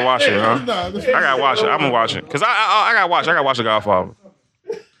 I gotta watch it, huh? I gotta watch it. I'm gonna watch it cause I gotta watch. I gotta watch The Godfather.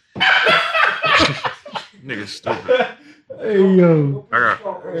 Niggas stupid. Hey yo. I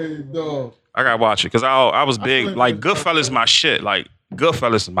gotta watch it cause I was big. Like Goodfellas, my shit. Like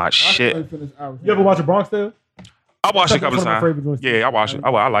Goodfellas is my shit. You ever watch a Bronx Tale? I watched it a couple of times. Yeah, I watch it.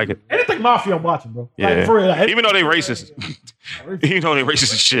 I like it. Anything mafia, I'm watching, bro. Yeah. Like, for real, like, even though they racist. Even though they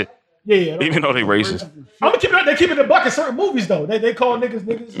racist as shit. Yeah. Even though they racist. I'm gonna keep it. They keep it in buck in certain movies though. They call niggas.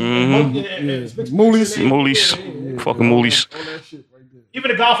 Moolies. Fucking moolies.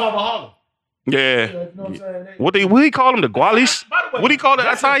 Even the Godfather Harlem. Yeah. You know what I'm saying? What do you call them? The Gualis? Way, What do you call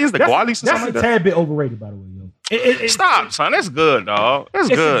the Italians? The Gualis? That's a tad bit overrated, by the way, yo. Stop, son. That's good, dog. That's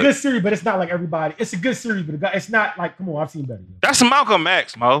good. It's a good series, but it's not like everybody. It's a good series, but it's not like, come on, I've seen better. Yo. That's Malcolm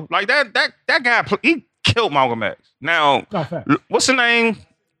X, Mo. Like that guy, he killed Malcolm X. Now, what's the name?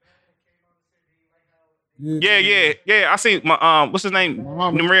 Yeah. I see. What's his name?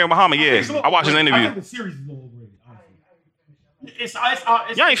 Nuriel Muhammad. Yeah, I watched his interview. I think the series is a little overrated, honestly.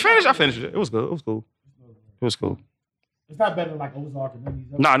 Y'all ain't finished? I finished it. It was good. It was cool. It's not better than like Ozark and any.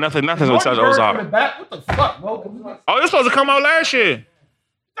 Nah, nothing will touch Ozark. What the fuck, bro? Oh, it was supposed to come out last year.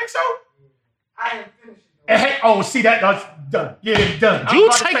 Think so? I ain't finished. Oh, see that's done. Yeah, it's done. You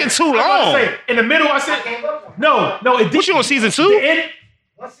taking too long. In the middle, I said no. It did. What you on season 2? The end.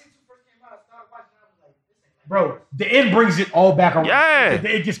 Once season 2 first came out, I started watching. I was like, bro, the end brings it all back around. Yeah,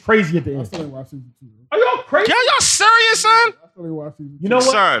 it gets crazy at the end. I still ain't watch season 2. Are y'all crazy? Y'all serious, son? You know what?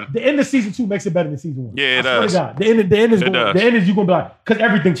 Son. The end of season 2 makes it better than season 1. Yeah, it does. God. The end is you gonna be like, because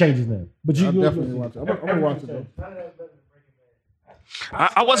everything changes now. But you definitely watch it. I'm gonna watch it though.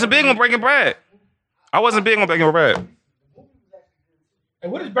 I wasn't big on Breaking Bad. And what does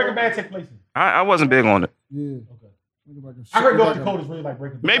Breaking Bad take place in? I wasn't big on it. Yeah. I heard North Dakota's really like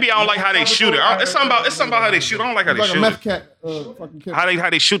Breaking Bad. Maybe I don't like how they shoot it. It's something about how they shoot. I don't like how they shoot meth it. cat, fucking cat. How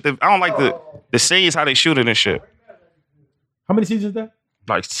they shoot I don't like the scenes how they shoot it and shit. How many seasons is that?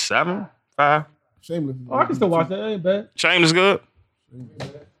 Like 7, 5. Shameless. Oh, I can still watch that. That ain't bad. Shameless is good.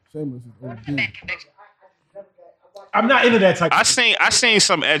 Shameless is OD. I'm not into that type. I seen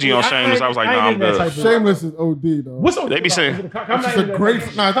some edgy on Shameless. I was like, nah, I'm good. Shameless is OD though. What's on? They be saying it's a great.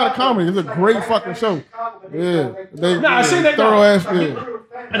 Nah, it's not a comedy. It's a great fucking show. Yeah. I seen that. Thorough ass. Yeah.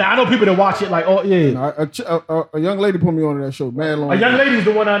 And I know people that watch it like, oh yeah. A young lady put me on that show. Mad long. A young lady is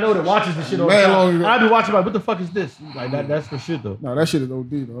the one I know that watches the shit all the time. I be watching like, what the fuck is this? Like that's the shit though. No, that shit is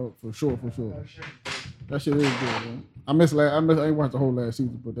OD though, for sure. That shit is good, man. I ain't watched the whole last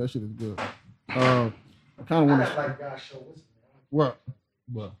season, but that shit is good. I kind of want to. What?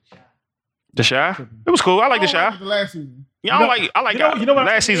 The Shy? It was cool. I like The Shy. The last season. Yeah, I like it.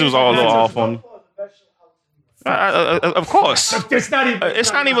 Last season was all a little off on me. Of course. It's not even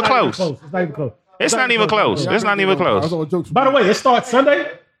close. It's not even close. By the way, it starts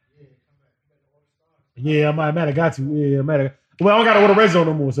Sunday. Yeah, I might have got to. Yeah, I might have. Well, I don't got to order Red Zone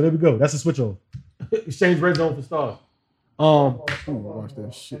no more, so there we go. That's a switch off. Exchange Red Zone for Stars. I'm gonna watch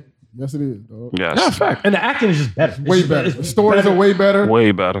that shit. Yes, it is, dog. Yes. That's fact. And the acting is just better. Way better. The stories are way better.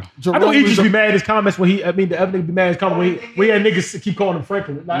 Way better. I know he just be mad at his comments when the other nigga be mad at his comments when he had niggas keep calling him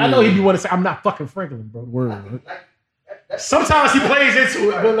Franklin. Like, I know he be want to say, I'm not fucking Franklin, bro. Word. Sometimes he plays into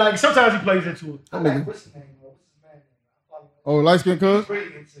it, but like sometimes he plays into it. Oh, light skin cuz?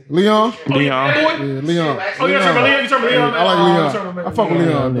 Leon? Leon. Yeah, Leon. Oh, you talking about Leon? You talking about Leon? I like Leon. I fuck with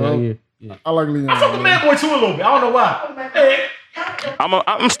Leon, dog. Yeah. I like Leon. I fuck with Man Boy too a little bit. I don't know why. Hey,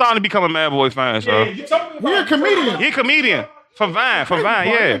 I'm starting to become a Mad Boy fan, so. you talking about? He a comedian. He a comedian. For Vine,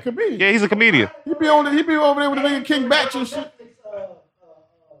 He yeah. a comedian. Yeah, he's a comedian. He be over there with the nigga King Batch and shit.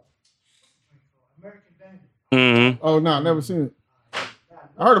 Mm-hmm. Oh, nah, never seen it.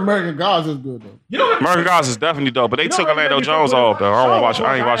 I heard American Gods is good, though. You know what? American Gods is definitely dope, but they took Orlando Jones off, though. I don't watch it.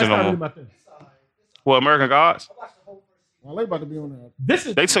 I ain't watching no more. Well, American Gods? Well, they about to be on there. This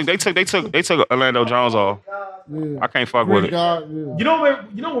is They took Orlando Jones off. Yeah. I can't fuck with it. God, yeah. You know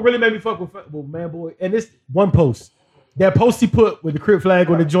what really made me fuck with Man Boy? And this one post. That post he put with the crib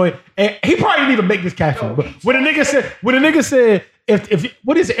flag on the joint, and he probably didn't even make this caption. But when the nigga said,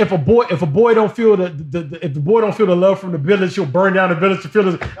 if a boy don't feel if the boy don't feel the love from the village, he'll burn down the village to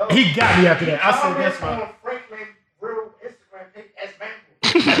feel it. He got me after that. I said that's fine.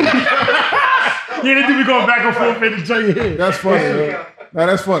 Yeah, they do be going back and forth in the joint. That's funny. Nah,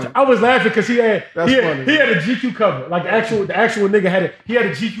 that's funny. I was laughing because he had a GQ cover. Like the actual nigga had a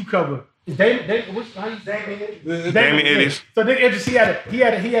GQ cover. Damien Idiots. So then he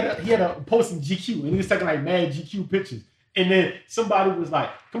had a post in GQ and he was taking like mad GQ pictures. And then somebody was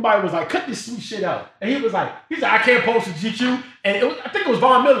like, cut this sweet shit out. And he was like, I can't post in GQ. And I think it was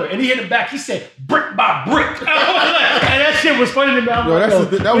Von Miller. And he hit him back. He said, brick by brick. And that shit was funny to me. Yo, that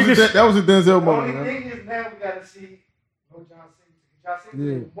was a Denzel moment. The thing is now we gotta see no John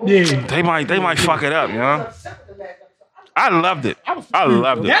Cena. Yeah. They might fuck it up, you know? I loved it. I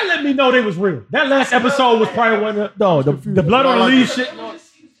loved it. That let me know they was real. That last episode was probably one of the blood on the leaves shit.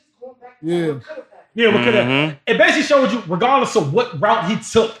 Yeah. Yeah, it basically showed you, regardless of what route he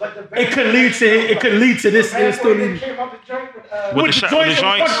took, it could lead to this. And still lead. With the joints,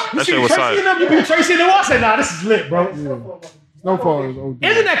 that shit was tight. You be Tracy and I said, nah, this is lit, bro. Yeah. Snowfall is OD.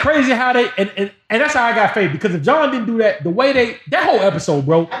 Isn't that crazy how they and that's how I got faith, because if John didn't do that, the way that whole episode,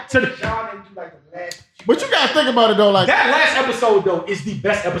 bro. John didn't do like the last. But you gotta think about it though, like that last episode though is the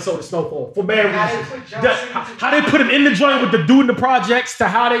best episode of Snowfall for many reasons. How they put him in the joint with the dude in the projects, to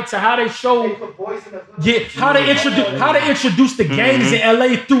how they show how they introduce the gangs in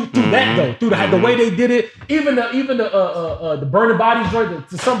LA through that though, through the way they did it, even the burning bodies joint,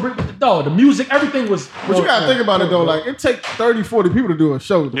 to some the music, everything was. But you gotta think about it though, like it takes 30, 40 people to do a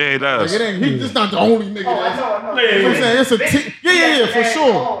show. Though. Yeah, it does. Like, he's just not the only nigga. I know. I'm saying it's a team. Yeah, for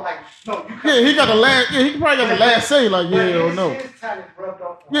sure. He got the last. Yeah, he probably got the last say. Like, yeah or no.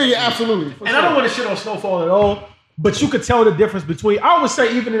 Yeah, absolutely. And I don't want to shit on Snowfall at all, but you could tell the difference between. I would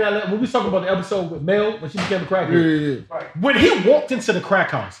say even in that when we was talking about the episode with Mel when she became a crackhead. Yeah. When he walked into the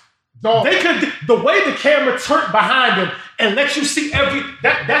crack house, they could the way the camera turned behind him and let you see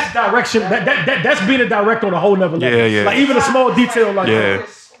that's direction. That's being a director on a whole nother level. Yeah. Like even a small detail like that.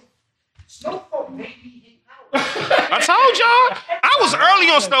 Snowfall made me hit I told y'all. I was early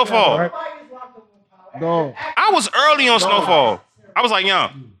on Snowfall. Dog. I was early on Snowfall. I was like,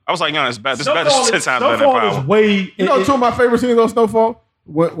 young, it's better. This is better. 10 times better than Snowfall is Power. You know, two of my favorite scenes on Snowfall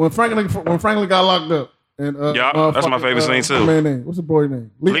when Franklin got locked up. And that's my favorite scene too. What's the boy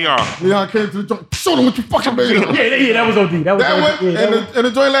name? Leon came to the joint. Show them what you fucking made. Yeah, that was OD. And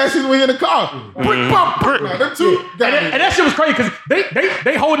the joint last season we in the car. Brick pop. Them two. And that shit was crazy because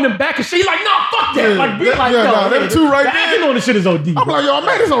they holding them back and shit. Like, nah, fuck that. Yeah, like, be like, no. Them two right there. Acting on the shit is OD. I'm like, yo, I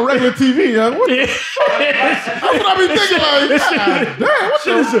made this on regular TV, young. What the That's what I be thinking. Like, damn, what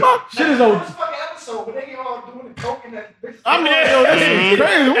the fuck? Shit is OD. episode when they all doing the coke and that bitch. I'm like, yo, this is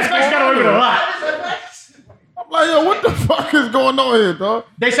crazy. What's FX got away with a lot. I'm like, yo, what the fuck is going on here, dog?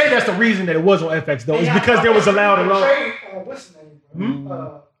 They say that's the reason that it was on FX though. It's because there was allowed a lot. What's the name?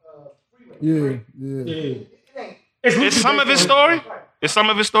 Yeah. It's some of his story. It's some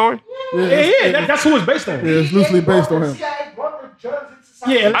of his story. Yeah. That's who it's based on. Yeah, it's loosely based on him.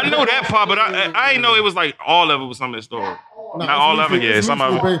 Yeah, I know that part, but I didn't know it was like all of it was some of his story. Not all of it, yeah. Some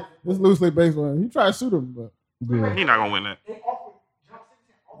of it. It's loosely based on him. He tried to shoot him, but He's not gonna win that.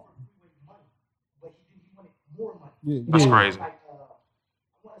 yeah. That's crazy.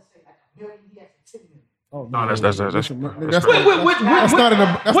 Oh, No, that's that's crazy. not in the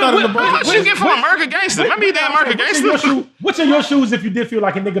budget. What you get for American Gangster? Let me that American Gangster. What's in your shoes if you did feel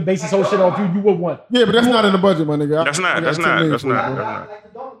like a nigga base his whole shit off you would want? Yeah, but that's not in the budget, my nigga. That's not.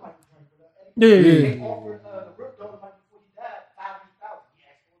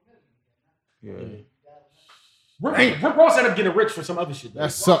 Yeah. Rick Ross ended up getting rich for some other shit.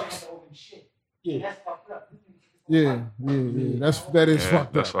 That sucks. Yeah. Yeah. That is fucked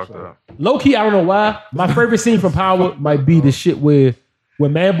up. That's fucked up. Low key, I don't know why. My favorite scene from Power might be the shit where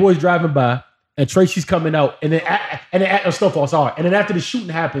Man Boy's driving by and Tracy's coming out, and then Snowfall, sorry. And then after the shooting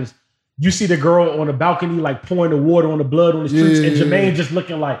happens, you see the girl on the balcony like pouring the water on the blood on the streets, and Jermaine just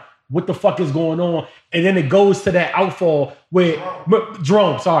looking like, what the fuck is going on? And then it goes to that outfall where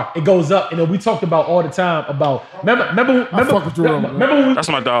Jerome, it goes up. And then we talked about all the time about remember when that's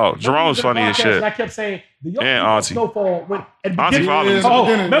my dog. Jerome's funny as shit. And I kept saying, do y'all and Auntie. Snowfall when at the Auntie beginning, follows.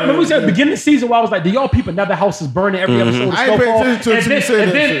 remember we said at the beginning of the season where I was like, do y'all peep another house is burning every episode of I ain't Snowfall? paying attention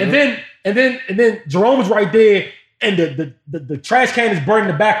to And then Jerome was right there, and the trash can is burning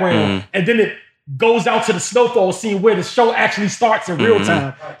in the background, and then it goes out to the Snowfall scene where the show actually starts in real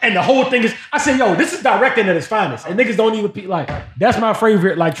time. And the whole thing is, I said, yo, this is directing at its finest. And niggas don't even like, that's my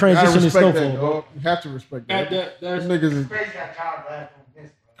favorite like transition in Snowfall. You have to respect that. That's niggas is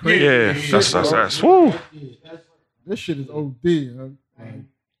crazy. Yeah, that's woo. This shit is OD, man.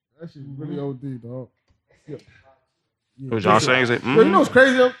 That shit is really OD, dog. What John saying is it? You know what's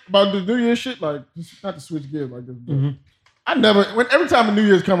crazy about the New Year's shit? Like, just not to switch gears like this, but I never, every time a New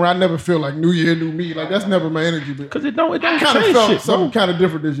Year's come around, I never feel like New Year, new me. Like, that's never my energy. Because it don't I kind of felt shit, something kind of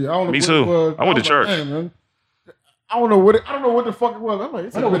different this year. I don't know Me what too. it was. I went to church. Like, man, I don't know what the fuck it was. I'm like,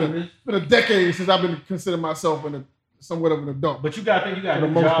 it's been a decade since I've been considering myself somewhat of an adult. But you got to think, you got a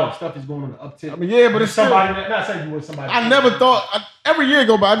new job, stuff is going on the uptick. I mean, yeah, but it's somebody, not saying you were somebody. I never thought, every year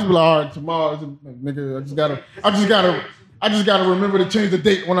go by, I just be like, all right, tomorrow, nigga, I just gotta remember to change the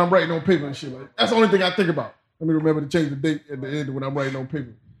date when I'm writing on paper and shit. Like, that's the only thing I think about. Let me remember to change the date at the end when I'm writing on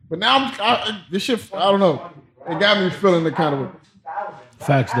paper. But now this shit, I don't know. It got me feeling the kind of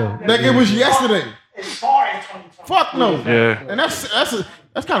facts though. Like it was yesterday. Fuck no. Yeah. And that's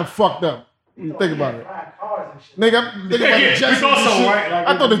kind of fucked up. When you think about it. Nigga, I'm thinking about the Jetsons shit. Right? Like,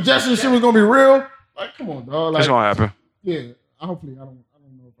 I thought the Jetsons shit was gonna be real. Like, come on, dog. Like, it's gonna happen. Yeah. Hopefully, I don't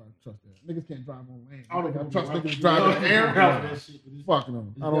know if I trust that. Niggas can't drive on land. I don't trust niggas driving in the air. Fuck no.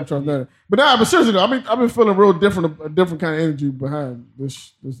 I don't trust that. But seriously though, I've been feeling real different, a different kind of energy behind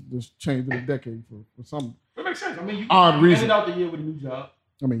this change of the decade for some. That makes sense. I mean, you reason. ended out the year with a new job.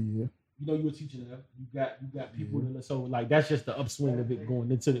 I mean, yeah. You know, you were teaching them. You got people that, so like that's just the upswing of it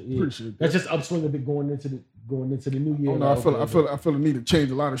going into the year. Appreciate that. That's just upswing of it going into the new year. Oh, no, I feel the need to change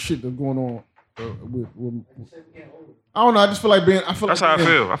a lot of shit that's going on with I don't know. I just feel like that's how I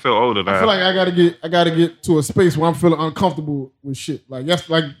feel. I feel older now. I feel like I gotta get to a space where I'm feeling uncomfortable with shit. Like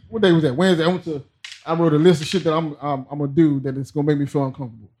like what day was that? Wednesday. I wrote a list of shit that I'm gonna do that it's gonna make me feel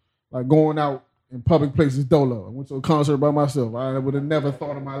uncomfortable. Like going out in public places dolo. I went to a concert by myself. I would have never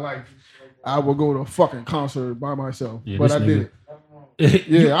thought in my life I would go to a fucking concert by myself. Yeah, but I did it.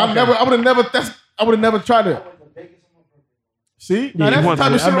 Yeah, I would have never tried that. See? Now that's the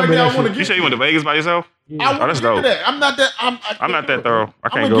type of shit right there I want to get. You say you went to Vegas by yourself? Yeah. I want to get to that. I'm not that. I'm not that thorough. I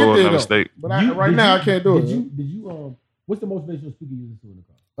can't go to another state. But right now I can't do it. Did you what's the motivational speaker you listen to in the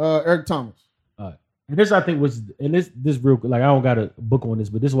car? Eric Thomas. All right. And this I think was, and this real, like I don't got a book on this,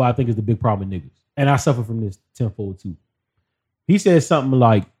 but this is why I think is the big problem with niggas. And I suffer from this tenfold too. He said something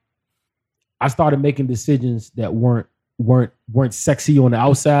like, I started making decisions that weren't sexy on the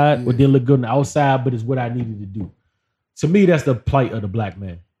outside or didn't look good on the outside, but it's what I needed to do. To me, that's the plight of the black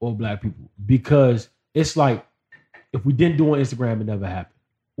man or black people, because it's like if we didn't do on Instagram, it never happened.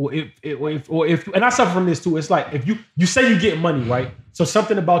 Or if and I suffer from this too. It's like if you say you get money, right? So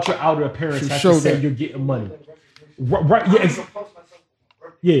something about your outer appearance has to say you're getting money, right?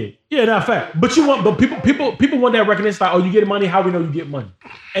 Yeah, not fact. But people want that recognition. Like, oh, you get money. How we know you get money?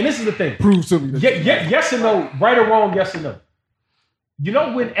 And this is the thing. Prove to me. Yes or no, right or wrong, yes or no. You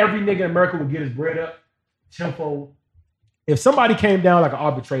know when every nigga in America would get his bread up, tenfold. If somebody came down like an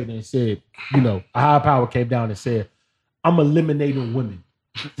arbitrator and said, a high power came down and said, I'm eliminating women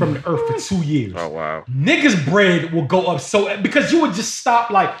from the earth for 2 years. Oh, wow. Niggas' bread will go up because you would just stop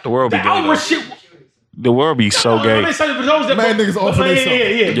like the world be outward shit. The world be so gay. Man, niggas offer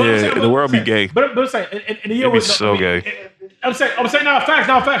themselves. Yeah, the world be gay. But I'm saying, and the year was so gay. I'm saying, facts.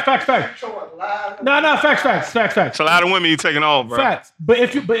 Facts. It's a lot of women you taking off, bro. Facts. But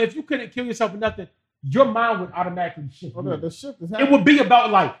if you couldn't kill yourself with nothing, your mind would automatically shift. Oh, the shift is happening. It would be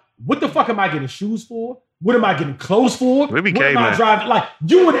about like, what the fuck am I getting shoes for? What am I getting clothes for? We be what cavemen. am I driving? Like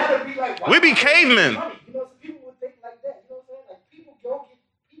you would. We be cavemen. People would think like that. You know what I'm saying? Like people go get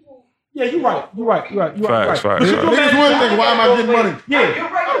people. Yeah, you're right. Facts. Niggas would think, why am I getting money? Yeah.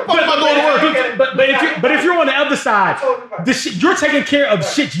 How the fuck am I going to work? But if you're on the other side, you're taking care of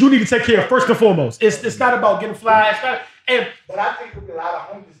shit you need to take care of first and foremost. It's not about getting fly. But I think there'll be a lot of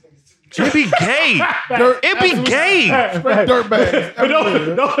homeless niggas too. It be gay. It be gay. Dirtbags.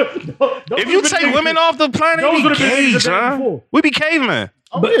 If you take women off the planet, it be gay, son. We be cavemen.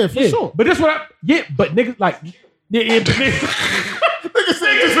 Oh, yeah, for sure. But this what but niggas like, Niggas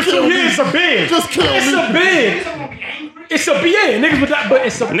Niggas for 2 years, it's a bid. Just kill me. It's a bid. It's a bid. Niggas would not, but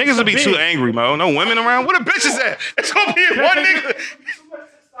it's a Niggas would be bid. too angry, Mo. No women around. Where the bitches at? It's gonna be one nigga.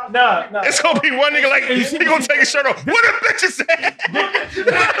 Nah. It's gonna be one nigga like he gonna take his shirt off. Where the bitches at? Where the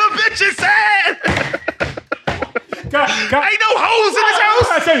bitches at? Ain't no hoes in this house.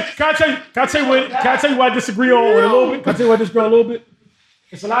 Can I tell you what I disagree on a little bit? Can I tell you what I disagree on a little bit?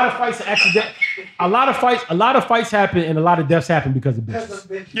 It's a lot of fights a lot of fights happen and a lot of deaths happen because of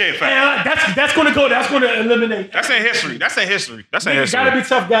bitches. Yeah, fact. And that's gonna eliminate. That's in history. Niggas gotta be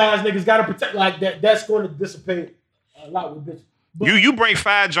tough guys. Niggas gotta protect like that. That's gonna dissipate a lot with bitches. But, you bring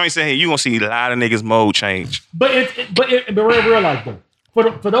 5 joints in here, you gonna see a lot of niggas mode change. But real life though.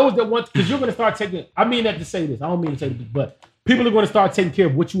 For those that want, because you're gonna start taking. I mean that to say this. I don't mean to say this, but people are gonna start taking care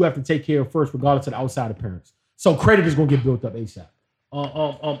of what you have to take care of first, regardless of the outside appearance. So credit is gonna get built up ASAP.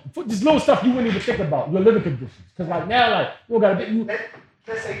 For just little stuff you wouldn't even think about your living conditions. Because like now, like you don't gotta be.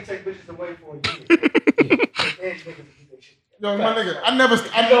 Let's say you take bitches away for a year. Yo, my nigga, I know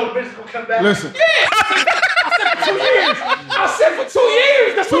bitches will come back. Listen. Yeah, I said for 2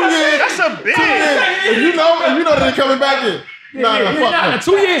 years. That's what I said. That's a bitch. If you know that they're coming back in. Nah,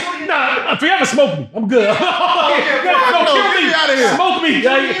 2 years. Nah, if you ever smoke me, I'm good. Kill me. Get out of here. Smoke me.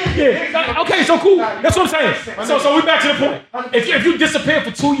 Yeah. Okay, so cool. That's what I'm saying. So we back to the point. If you disappear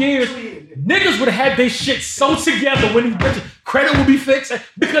for 2 years, niggas would have had their shit so together when these bitches credit will be fixed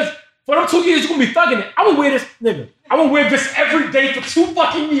because for them 2 years you're gonna be thugging it. I would wear this nigga. I would wear this every day for 2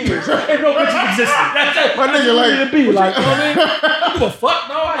 fucking years and no bitches existed. That's it. My nigga like be like, you know what I mean? I don't give a fuck,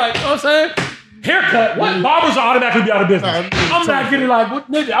 no. Like, you know what I'm saying? Haircut. What? Barbers will automatically be out of business. I'm not getting like,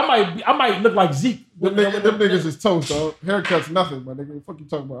 what nigga? I might look like Zeke. Them niggas is toast, dog. Haircut's nothing, my nigga. What the fuck you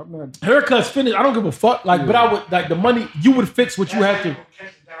talking about? I'm not. Haircut's finished. I don't give a fuck. Like, but I would like the money. You would fix what you have to.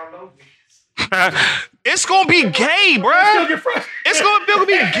 It's gonna be gay, bro. It's gonna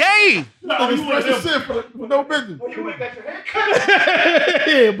be gay. Niggas fresh as shit for no business.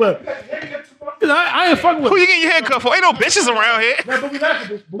 Yeah, but I ain't fucking with. Who you getting your hair cut for? Ain't no bitches around here. No, but we laugh at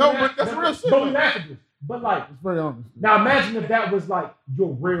this. But that's real shit. But we laugh at this. But like, It's very honest. now imagine if that was like your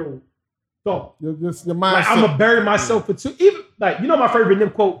real thought. Your mindset. Like, I'm gonna bury myself for 2. Even like, you know, my favorite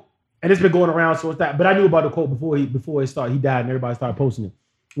Nim quote, and it's been going around, so it's that. But I knew about the quote before it started. He died, and everybody started posting it.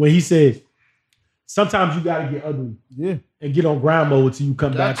 When he said, "Sometimes you gotta get ugly, and get on grind mode till you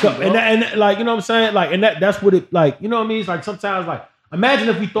come back up." And like, you know what I'm saying? Like, and that's what it like. You know what I mean? It's like sometimes like. Imagine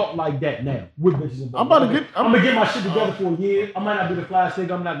if we thought like that now with bitches. I'm gonna get my shit together for a year. I might not be the fly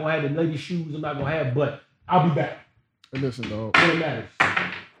nigga. I'm not gonna have the lady shoes. I'm not gonna have, but I'll be back. And listen, dog. It matters.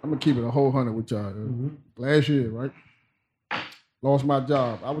 I'm gonna keep it a whole 100 with y'all. Last year, right? Lost my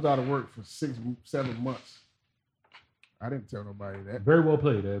job. I was out of work for 6-7 months. I didn't tell nobody that. Very well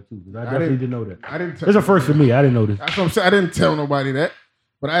played, too. I definitely didn't know that. I didn't tell. It's a first for me. I didn't know this. That's what I'm saying. I didn't tell nobody that.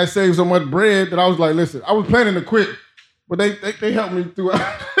 But I had saved so much bread that I was like, listen, I was planning to quit. But they helped me through.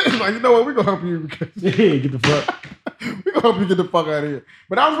 Like, you know what? We're going to help you. Because yeah, get the fuck. We're going to help you get the fuck out of here.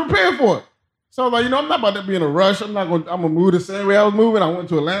 But I was prepared for it. So I was like, you know, I'm not about to be in a rush. I'm going to move the same way I was moving. I went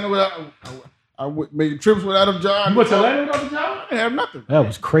to Atlanta without, I made trips without a job. You went to Atlanta without a job? I didn't have nothing. That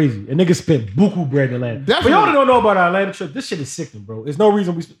was crazy. And niggas spent buku bread in Atlanta. Definitely. But y'all don't know about our Atlanta trip. This shit is sickening, bro. There's no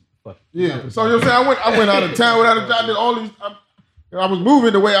reason we... Fuck. Yeah. So you know what I'm saying? I went out of town without a job. I did all these... I was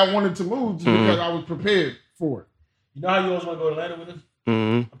moving the way I wanted to move because I was prepared for it. You know how you always want to go to Atlanta with us?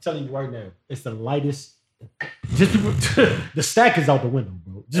 I'm telling you right now, it's the lightest. Just the stack is out the window,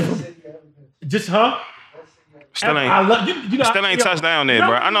 bro. Just huh? Still ain't touched down there,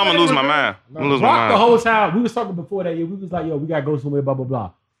 bro. I know I'm gonna lose my mind. Rock the whole time. We was talking before that. Yeah, we was like, yo, we gotta go somewhere. Blah blah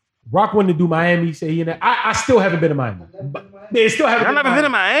blah. Rock wanted to do Miami. He said he in there. I still haven't been to Miami. Yeah, still haven't. Y'all never been to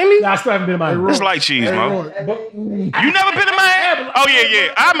Miami? Yeah, I still haven't been to Miami. It's like cheese, Mo. You never been to Miami? Oh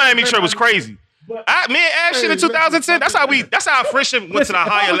yeah. Our Miami trip was crazy. Me and Ash shit in 2010. That's how our friendship went to the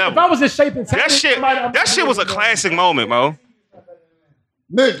higher level. If I was in shape and that shit was a classic moment, Mo.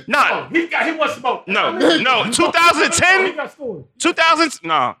 Nigga. Nah. He wants smoke. No. 2010? 2000?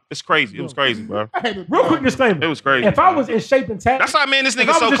 Nah, it's crazy. It was crazy, bro. Real quick disclaimer. It was crazy. If I was in shape and tatted, that's why man, this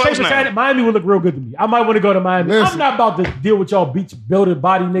nigga so close now. Miami would look real good to me. I might want to go to Miami. Listen. I'm not about to deal with y'all beach building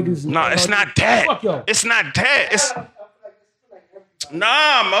body niggas. No, it's not that. Fuck y'all. It's not that. It's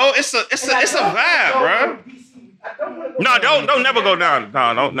nah, Mo. It's a vibe, bro. No, don't never go down.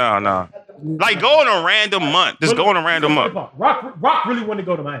 No. Like go on a random month. Just go on a random month. Rock really wanted to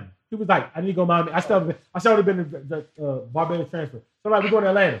go to Miami. He was like, I need to go to Miami. I still haven't been to the Barbados transfer. So like, we going to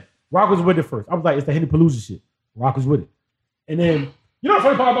Atlanta. Rock was with it first. I was like, it's the Henny Palooza shit. Rock was with it. And then, you know the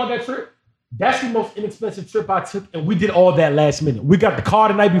funny part about that trip? That's the most inexpensive trip I took, and we did all that last minute. We got the car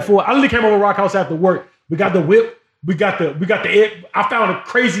the night before. I literally came over to Rock House after work. We got the whip. We got the. I found a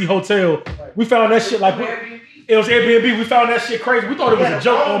crazy hotel. We found that shit like it was Airbnb. We found that shit crazy. We thought it was a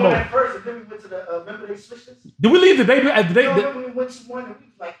joke almost. First, and then we went to the remember they switched us? Did we leave the day? Remember we went to one and we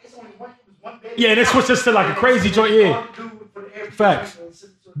was like, it's only one. It was one bed. Yeah, they switched us to like a crazy joint. Yeah. Facts.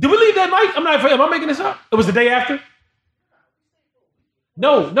 Did we leave that night? Am I making this up? It was the day after.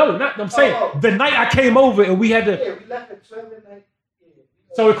 No, not. I'm saying the night I came over and we had to. Yeah, we left at 12 at night.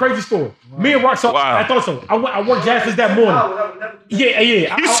 So a crazy story. Wow. Me and Rock. So wow. I thought so. I worked Jazz's that morning. Yeah.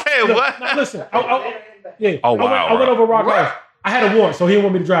 You said what? No, listen. Yeah. Oh wow. I went over Rock house. I had a warrant, so he didn't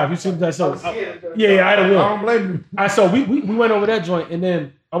want me to drive. You see that? So I had a warrant. I don't blame you. So we went over that joint, and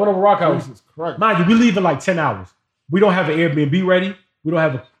then I went over Rock house. Mind you, we leave in like 10 hours. We don't have an Airbnb ready. We don't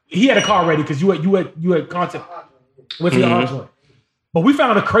have a. He had a car ready because you had contact with your joint. But we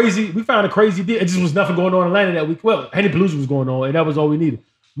found a crazy deal. It just was nothing going on in Atlanta that week. Well, Henny Palooza was going on, and that was all we needed.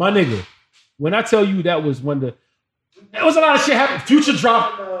 My nigga, when I tell you that was when there was a lot of shit happening. Future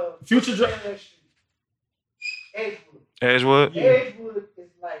drop. Edgewood. Yeah. Edgewood is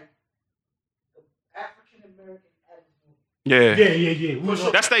like the African American Yeah.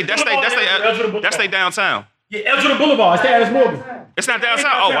 That's they downtown. Yeah, Edgewood Boulevard. It's the Adams Morgan. It's not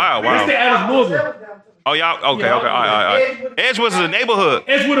downtown. Oh wow. It's the Adams Morgan. Oh y'all okay. All right. Edgewood is a neighborhood.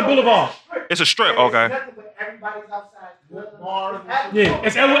 Edgewood Boulevard. It's a strip. Okay. Everybody's outside. Yeah,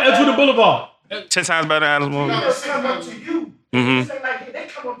 it's Edgewood Boulevard. 10 times better than Adams Morgan. They come up to you. They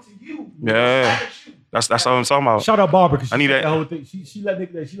come up to you. Yeah. That's what I'm talking about. Shout out Barbara because I need that whole thing. She let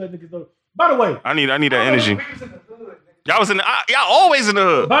niggas know. By the way, I need that energy. Y'all was y'all always in the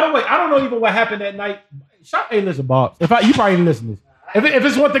hood. By the way, I don't know even what happened that night. Hey, listen, Bob. You probably didn't listen to this. If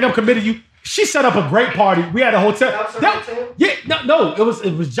it's one thing I'm committed to you, she set up a great party. We had a hotel.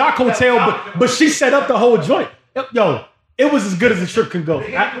 It was Jock Hotel, but she set up the whole joint. Yo, it was as good as the trip can go.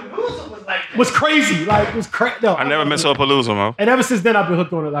 Was crazy. Like it was crazy. No, I never been to a Palooza, man. And ever since then, I've been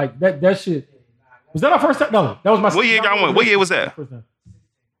hooked on it. Like that shit. Was that our first time? No, that was my. What year y'all went? What year was that?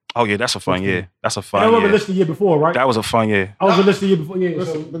 Oh yeah, that's a fun year. That's a fun year. I remember listening the year before, right? That was a fun year. I was a list the year before. Yeah.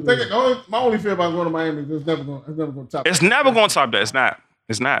 Listen, my only fear about going to Miami is it's never going to top. It's never going to top that. It's not.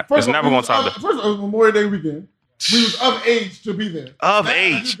 It's never going to top that. First, it was Memorial Day weekend. We was of age to be there. Of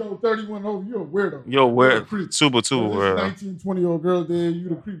age. You go 31 over, you're a weirdo. You're weird. Super weirdo. 19, 20-year-old girls there, you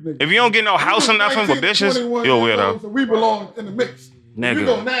the creep nigga. If you don't get no house or nothing with bitches, you're a weirdo. So we belong in the mix. Nigga. You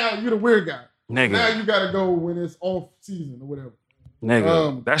go now, you're the weird guy. Nigga. Now you gotta go when it's off season or whatever.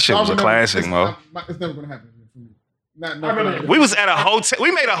 Nigga, that shit was a classic, Mo. It's never gonna happen for me. Not we was at a hotel.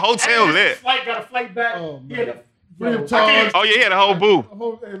 We made a hotel lit. Got a flight back. Free of charge. Oh yeah, he had a whole boo.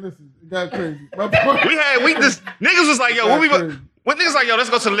 Hey, listen, it got crazy. Niggas was like, yo, when niggas like, yo, let's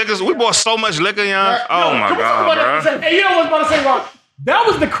go to the liquors. We bought so much liquor, young. Oh my god, bro. Hey, you know what I was about to say, Rock? That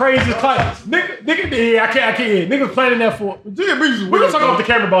was the craziest class. Nigga, I can't. Niggas planning that for. Virginia Beach is we're gonna talk about the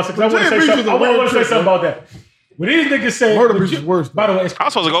camera boss because I want to say something about that. When these niggas say Murder Beach is worse. By the way, I was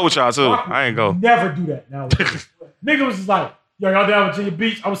supposed to go with y'all too. I ain't go. Never do that now. Nigga was just like, yo, y'all down with Virginia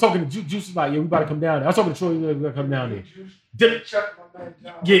Beach? I was talking to Juice was like, yeah, we about to come down there. I was talking to Troy, we about to come down there. Them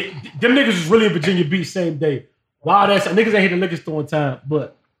niggas was really in Virginia Beach same day. Wow, niggas ain't hit the liquor store in time,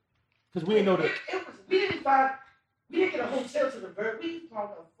 but because we didn't know that. We didn't get a hotel to the very. We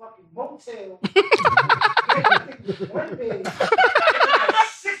found a fucking motel. One bed, like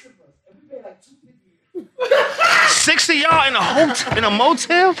 6 of us, and we paid like $250. 6 of y'all in a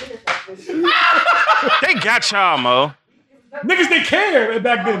motel? They got y'all, Mo. Niggas didn't care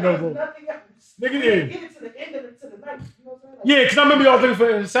back then, though, bro. Niggas didn't. Get it to the end of the night. You know what I'm saying? Yeah, because I remember y'all thinking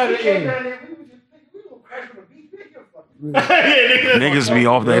for Saturday. We were crashing on the beach. We didn't give a fuck. Niggas be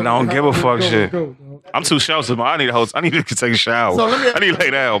off there and I don't give a fuck shit. I'm too sheltered, man. I need to take a shower. I need to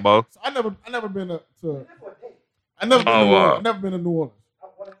lay down, bro. I never been to. I never been to New Orleans.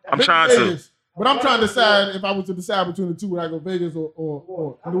 I'm trying to. But I'm trying to decide if I was to decide between the two, would I go Vegas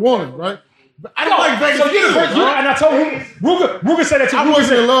or New Orleans, right? But I don't like Vegas. And I told him, Ruger said that too. I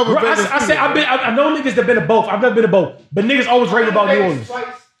wasn't in love with Vegas. I said I know niggas that been to both. I've never been to both, but niggas always rave about New Orleans.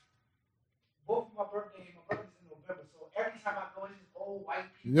 Both of my birthdays in November, so every time I go, it's just old white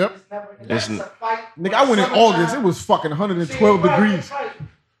people. Yep. It's never a fight. Nigga, I went in August. It was fucking 112 degrees.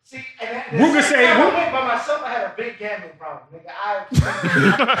 See, and Ruger said, I went by myself. I had a big gambling problem, nigga. I spent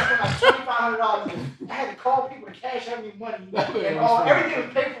like $2,500. I had to call people to cash out me money, and everything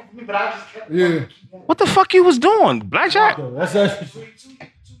was paid for me, but I just kept. Yeah. What the fuck you was doing? Blackjack? That's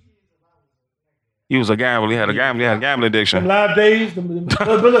He was a gambler. He had a gambling addiction. Them live days.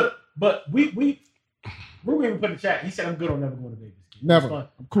 But we Ruger even put in the chat. He said I'm good on never going to Vegas. Never.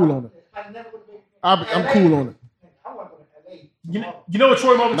 I'm cool on it. I never go to Vegas. I'm cool on it. I want to go to LA. You know what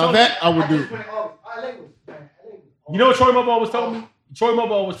Troy Mama Now told that I would do. You know what Troy Mother always told me? Troy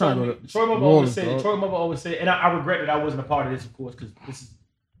Mother always told me. Troy Mother always said, and I regret that I wasn't a part of this, of course, because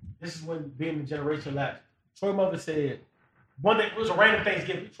this is when being the generation lapsed. Troy Mother said, one day, it was a random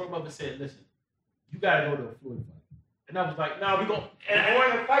Thanksgiving. Troy Mother said, listen, you gotta go to a Floyd fight. And I was like, nah, we gon' and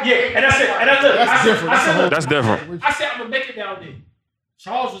I said, that's different. I said, I'm gonna make it down there.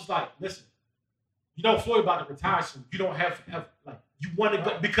 Charles was like, listen, you know Floyd about to retire soon. You don't have like you want to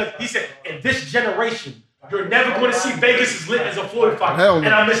go because he said in this generation, you're never going to see Vegas as lit as a Floyd fight. And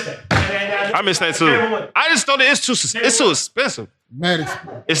I missed that. I missed that too. I just thought it's too expensive. Man,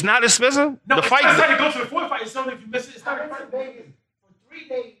 it's not expensive. No, the fight. It's not to go to the Floyd fight. It's only if you miss it. It's not Vegas for 3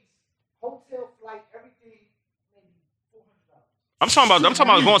 days, hotel, flight, everything, maybe $400. I'm talking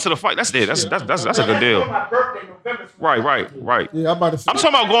about going to the fight. That's it. That's a good deal. My birthday, November. Right. Yeah, I'm about to say. I'm talking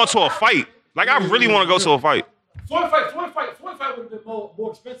about going to a fight. Like I really want to go to a fight. Floyd fight would have been more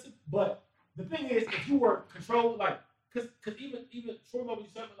expensive, but the thing is, if you were controlled, like, because even Troy Mobile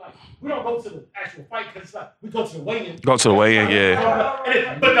something like, we don't go to the actual fight because it's like we go to the weigh-in. Go to the weigh-in,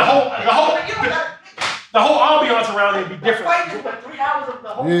 yeah. But the whole ambiance around it would be different. The fight is like 3 hours of the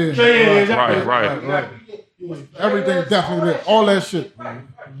whole. Yeah. Right. Everything definitely lit. All that shit.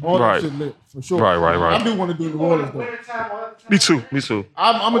 All that shit lit for sure. Right. I do want to do New Orleans though. Me too.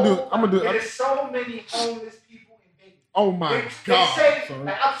 I'm gonna do. There's so many homeless people in Vegas. Oh my God! They say,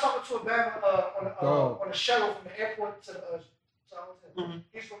 like, I was talking to a man on a shuttle from the airport to the hotel.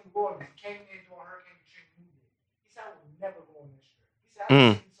 He's from New Orleans. He came in during Hurricane Katrina. He said, I would never go on this trip. He said,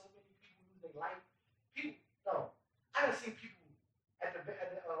 I've seen so many people lose their life. I done seen people I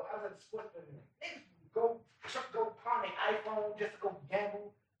was at the sports building. They go pawn their iPhone just to go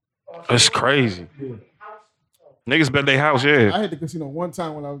gamble. That's crazy. Niggas bet their house, yeah. I hit the casino one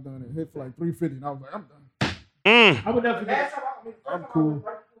time when I was done. It hit for like $350, and I was like, I'm done. I would never forget. I'm cool.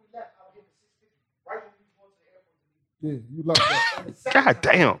 Yeah, you love that. God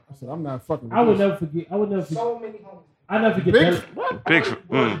damn. I said, I'm not fucking with I would this. never forget. So many homeless. I never forget. Bigfoot.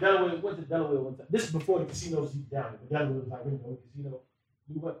 Went to Delaware one time. This is before the casinos deep down. Delaware was like, casino.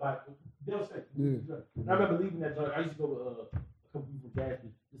 We went by Dale State. And I remember leaving that joint. I used to go with a couple people from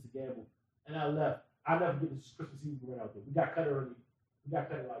Gadsden just to gamble. And I left. I never forget this Christmas Eve we went out there. We got cut early. We got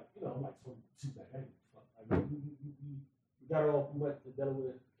cut like, like 22 back. We got off. We went to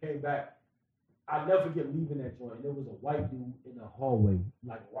Delaware. Came back. I never forget leaving that joint. And there was a white dude in the hallway,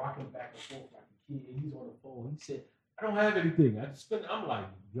 like rocking back and forth like a kid. And he's on the phone. He said, I don't have anything. I just spent. I'm like,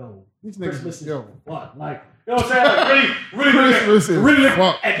 yo, these Christmas niggas, is fun. Like, you know what I'm saying? Like, Christmas is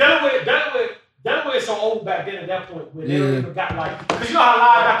fun. And Delaware is so old back then at that point where they don't even got like, because you know how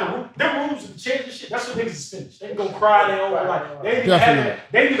live got the room, them rooms and the chairs and shit. That's what niggas is finished. They can go cry their own like. They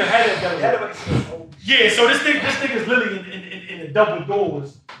didn't even have that Delaware. Yeah, so this nigga's literally in the double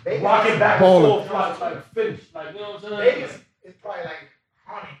doors, rocking back and forth like finished. Like, you know what I'm saying? Vegas is probably like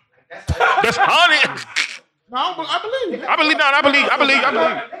haunted. Like, that's haunted. No, I believe. I believe.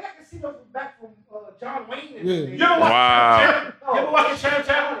 They got casinos back from John Wayne. Yeah. You ever watch the Travel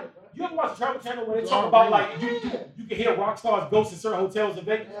Channel? You ever watch the Travel Channel where they talk about like you can hear rock stars, ghosts in certain hotels in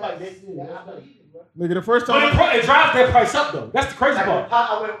Vegas? Like Nigga, the first time. But it drives that price up though. That's the crazy part.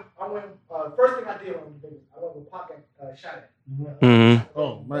 I went. First thing I did on Vegas, I went with Pop got shot at.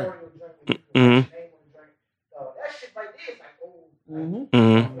 Oh man. That shit right there is like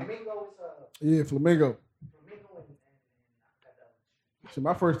Flamingo is Yeah, Flamingo. So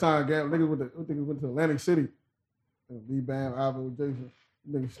my first time gambling, niggas went to Atlantic City. B-Bam, Ivo, Jason.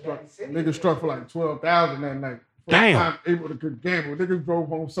 Niggas struck for like 12,000 that night. Damn. Time able to gamble. Niggas drove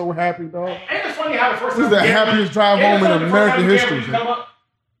home so happy, dog. Ain't it funny how the first This time is the happiest drive home in American history.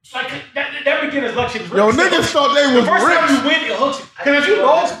 Like that beginner's luck shit is Yo, niggas thought they was the first time rich. you win, it hooks you. Because if you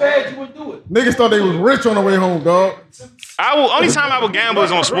lost bad, you wouldn't do it. Niggas thought they was rich on the way home, dog. Only time I would gamble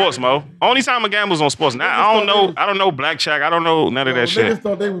is on sports, Mo. Only time I gamble is on sports. Now I don't know blackjack. I don't know none of that shit. Niggas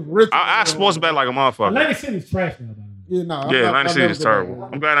thought they was rich. I sports bet like a motherfucker. Atlantic City's trash now, though. Yeah, nah. Atlantic City is terrible.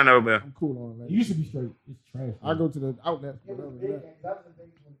 I'm glad I never been. I'm cool on Atlantic. It used to be straight. It's trash. I go to the outlet.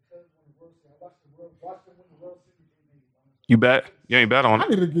 You bet? You ain't bet on I it.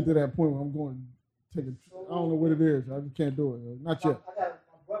 need to get to that point where I'm going to take a. I don't know what it is. I just can't do it. Not yet. I got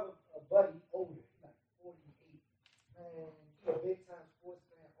my brother, a buddy, older, he's like 48. Man, he's a big time sports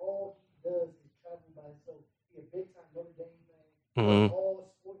fan. All he does is travel by himself. He's a big time Notre Dame fan.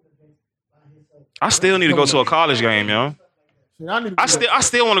 All sporting events by himself. I still need to go to a college game, yo. I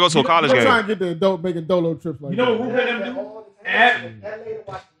still want to go to a college game. I'm trying to get the adult making dolo trips like you know what Ruben them do?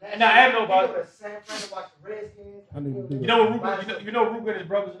 Now I know about it. I need to do You know what Ruben? You know Ruben and his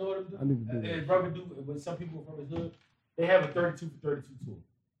brothers know what him do? I need to do that. His brother do with some people from his hood. They have a 32 for 32 tour.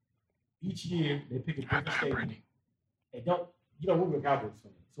 Each year they pick a different stadium and don't, you know, we're a Cowboys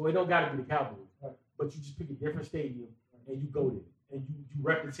fan, so it don't got to be the Cowboys, but you just pick a different stadium and you go there and you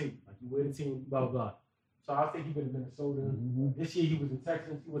rep the team, like you wear the team, blah blah blah. So I think he been in Minnesota. This year he was in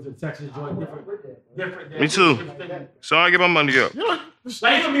Texas. He was in Texas joint different. Me too. So I get my money up.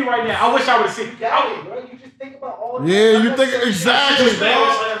 Like even me right now, I wish I would have seen. You just think about all. Yeah, you think exactly, bro.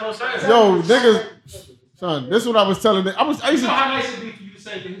 Yo, niggas, son, this is what I was telling them. I used You know to. how nice it'd be for you to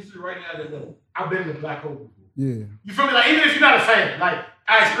say the history right now that look, I've been to Black Hole before. Yeah. You feel me? Like even if you're not a fan, like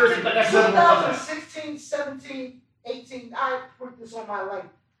I experienced it. Like, that's 2016, 17, 18. I put this on my life.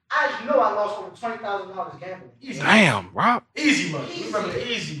 I know I lost over $20,000 gambling. Easy. Damn, Rob. Easy money. Remember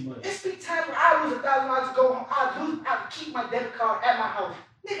easy money. It's been times where I lose $1,000 to go home. I keep my debit card at my house.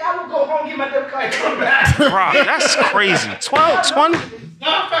 Nigga, I would go home, get my debit card, and come back. Rob, that's crazy. 12, 20?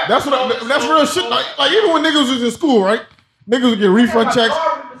 That's that's real shit. Like even when niggas was in school, right? Niggas would get refund checks.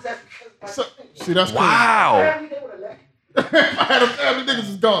 See, that's crazy. Wow. If I had a family, niggas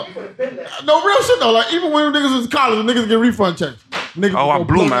is gone. No real shit though. Like even when niggas was in college, niggas get refund checks. Niggas Oh, I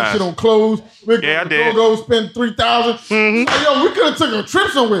blew mine. Shit on clothes. Yeah, I did. Go spend $3,000. Like, yo, we could have took a trip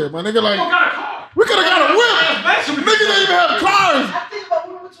somewhere, my nigga. Like we could have got a whip. Niggas didn't even have cars. I think about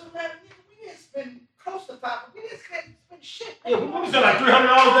when we went to Atlanta, we didn't spend close to $500. We didn't spend shit. Yeah, we spent like $300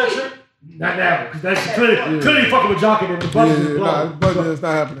 that trip. Not now, because that's clearly fucking with Jockey and the budget. It's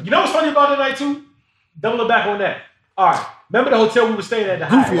not happening. You know what's funny about it night too? Double it back on that. All right, remember the hotel we were staying at the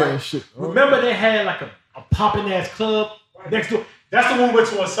Goofy Hyatt, right? ass shit. Remember they had like a popping ass club next door. That's the one we went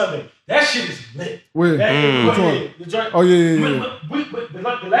to on Sunday. That shit is lit. Where? Which one? The joint. Oh yeah.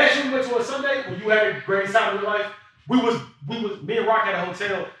 The last year we went to on Sunday when you had a great time in your life, we was me and Rock at a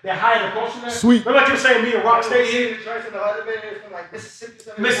hotel that Hyatt across from that. Sweet. Remember like you were saying me and Rock stayed here? Like Mississippi,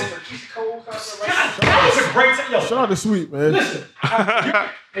 That was a great time. Yo, Shout out to Sweet, man. listen.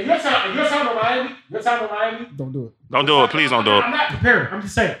 And your time in Miami, Don't do it. Don't do it. Please don't do I'm it. not prepared. I'm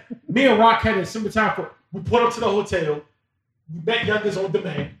just saying. Me and Rock had a similar time for. We pulled up to the hotel. We met youngers on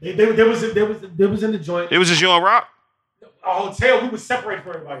demand. They was in the joint. It was just you and Rock? Our hotel. We was separated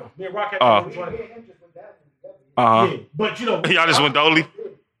from everybody else. Me and Rock had a joint. Yeah, but you know. Y'all just went dolly?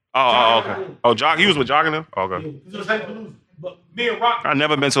 Oh, okay. Oh, Jock. He was with Jock and them? Okay. Yeah, this was like Palooza. But me and Rock. I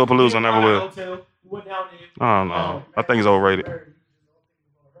never been to a Palooza. I never will. Hotel. We went down there. I don't know. I think it's overrated.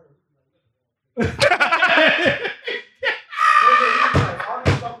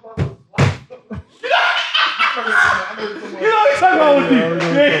 You know he's talking about with you.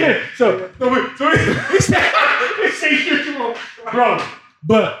 Yeah. So we say bro.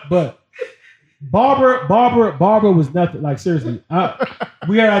 But Barbara was nothing. Like seriously,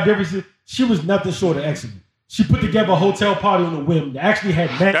 we had our differences. She was nothing short of excellent. She put together a hotel party on the whim. They actually had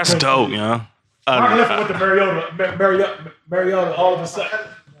Matt. That's dope, yeah. I left with the Mariota all of a sudden.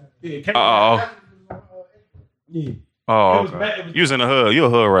 Yeah. Yeah. Oh, okay. You was in the hood. You a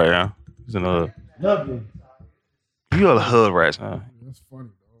hood rat, yeah? You was in the hood. Love you. You a hood rat, huh? That's funny,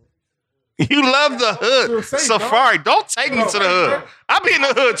 dog. You love the hood. Safari. Don't take me to the hood. I be in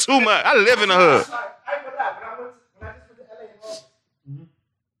the hood too much. I live in the hood.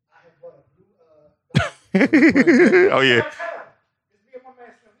 Oh, yeah.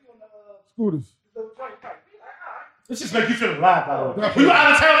 Scooters. This just make you feel alive, by the way. When you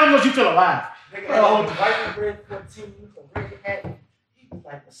out of town, it you feel alive. He was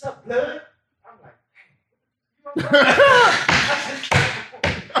like, "What's up, blood?" I'm like,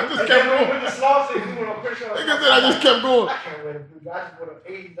 I just kept going. I just kept going. I can't wear the blue. I just wear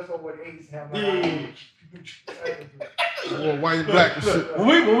the 80s. That's what the 80s have. White and black and shit.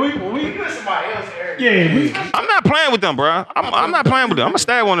 When we do somebody else, Eric. I'm not playing with them, bro. I'm not playing with them. I'm gonna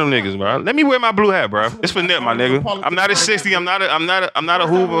stab one of them niggas, bro. Let me wear my blue hat, bro. It's for Nip, my nigga. I'm not a 60. I'm not a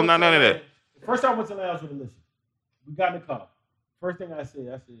Hoover. I'm not none of that. First time I went to the lounge with Alicia. We got in the car. First thing I said,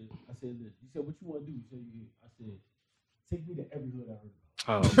 this. He said, "What you want to do?" I said, "Take me to every hood I heard."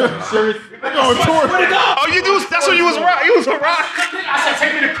 Oh, serious? Oh, you do? That's what you was rock. You was a rock. I said,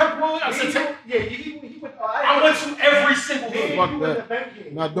 "Take me to Kirkwood." I said, he went. I went to every single hood. Fuck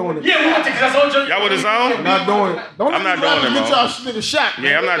that. Not doing it. Yeah, we went to that's all. Y'all with his own? Not doing it. I'm not doing it, Get y'all nigga shot.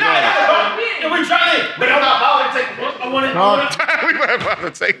 Yeah, I'm not doing it. And we tried it, but I'm not about to take it. I wanted. We might about to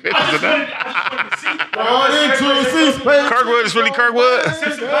take pictures of that. Kirkwood is really Kirkwood.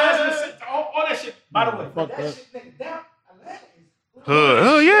 All that shit. By the way, fuck that. Hood.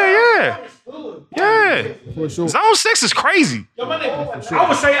 Oh yeah. For sure. Zone 6 is crazy. Yo, my nigga. I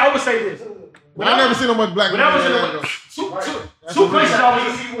would say this. I never seen no much black. When I was in two places I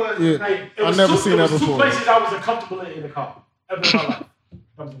was. I never seen that before. Two places I was uncomfortable in the car ever in my life.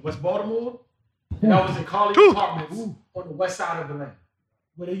 I was in West Baltimore, and I was in Carly Apartments on the west side of Atlanta.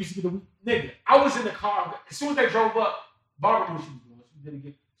 where they used to get the nigga. I was in the car as soon as they drove up. Barbara knew what she was doing. She didn't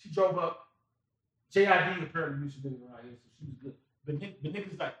get. She drove up. JID apparently used to be around here, so she was good. But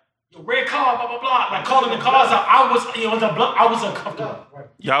niggas like, yo, red car, blah blah blah, like calling the cars out. I was uncomfortable.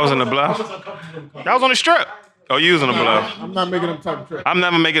 Y'all was in the I bluff. was uncomfortable. Y'all was on the strip. Oh, you was in the bluff. I'm not making them type of trip. I'm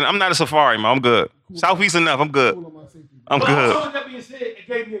not a safari, man. I'm good. Southeast enough. I'm good. I'm But good. also, that being said, it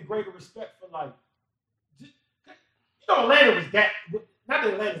gave me a greater respect for like, you know, Atlanta was that. Not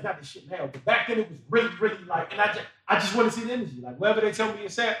that Atlanta's not the shit now, but back then it was really, really like, and I just want to see the energy. Like wherever they tell me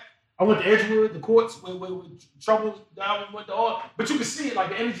it's at, I went to Edgewood, the courts, where Trouble down, we went to all. But you can see it, like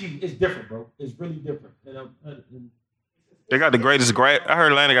the energy is different, bro. It's really different. And They got the greatest grad. I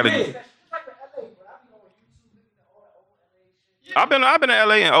heard Atlanta got the. I've been to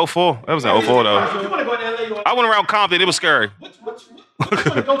LA in 04. That was in 04 though. You want to go to LA? I went around Compton. It was scary. What you want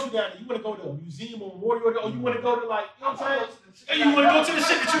to go to down there? You want to go to a museum or memorial, or you want to go to like, you know what I'm saying? Hey, you want to go to the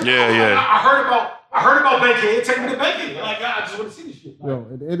shit that you? Yeah. I heard about Bankhead. Take me to Bankhead. Like I just want to see this shit. Like, Yo,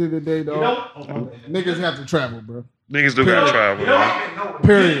 at the end of the day, though, niggas have to travel, bro. Niggas do gotta travel.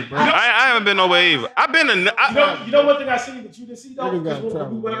 Period, bro. I haven't been nowhere either. I've been to. You know one thing I seen that you didn't see though? Niggas Because gotta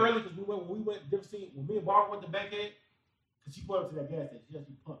when we went travel, early, because when we went different scene, when me and Barbara went to Bankhead, because she pulled up to that gas station, she had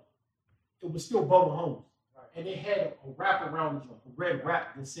to pump. It was still Bubba Homes. And they had a wrap around the joint, a red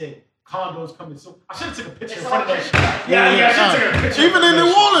wrap that said condos coming soon. I should have took a picture in front of that shit. Yeah, I should have taken a picture. Even in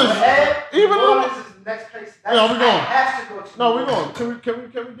New Orleans. Even New Orleans is the next place. Yeah, we going. Has to go to. No, we going. Can we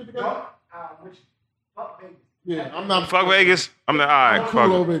get together? Which fuck Vegas. Yeah, I'm not. Fuck Vegas. I'm the all right. Cool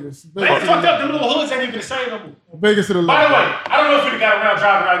Fuck old it. Vegas. They fucked up. Them little hoods ain't even the same no more. Vegas to the By the way, left. I don't know if you got around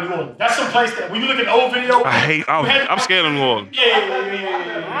driving around New Orleans. That's some place that when you look at the old video. I'm scared of New Orleans.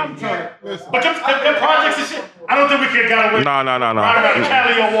 Yeah. I'm trying to listen. But them projects and shit, I don't think we could have got away. No. Right around the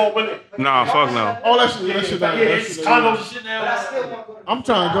Cali or Wall with it. Nah, fuck no. All that shit. Yeah, it's condos and shit But I now. still want to go to. I'm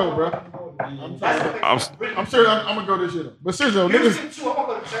trying to go, bro. I'm sure I'm gonna go this year. But seriously, niggas. Houston too. I want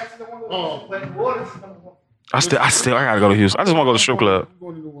to go to Jackson. I want to go to. But New Orleans is number one. I gotta go to Houston. I just want to go to the strip club. I'm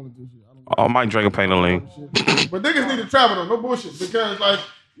going to New Orleans this year. I might drink a paint of lean. But niggas need to travel though, no bullshit. Because like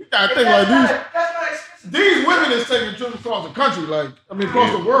you gotta think like these women is taking trips across the country, like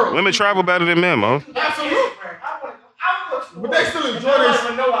across the world. Women travel better than men, man. Absolutely. But they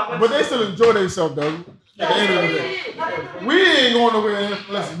still enjoy themselves though. At the end of the day, we ain't going nowhere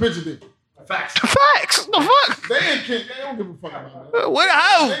unless it's bitch dick. Facts. The fuck? They don't give a fuck about that. What? They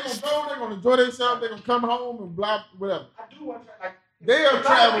How? gonna go. They gonna enjoy themselves. They gonna come home and blah whatever. I do want to like. They'll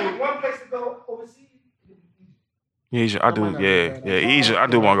travel. One place to go overseas. Egypt. I do. Yeah. Egypt. I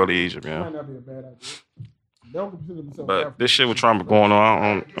do want to go to Egypt, Might yeah. not be a bad idea. They don't consider themselves But Africans. this shit with Trump going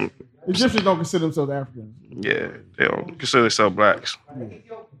on, Egyptians don't consider themselves Africans. yeah, they don't consider themselves blacks.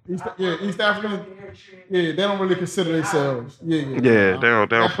 East Africans. Yeah, they don't really consider themselves. Yeah. Yeah, they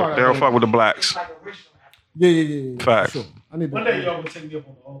don't fuck with the blacks. Yeah. Fact. Sure. I need One day y'all will take me up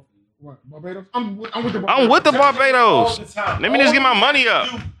on the offer. What, Barbados? I'm with the Barbados. I'm with the All Barbados. the time. Let me just get my money up.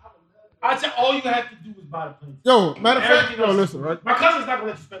 I said all you have to do is buy the plane. Yo, matter of fact, Everything else is listen, right? My cousin's not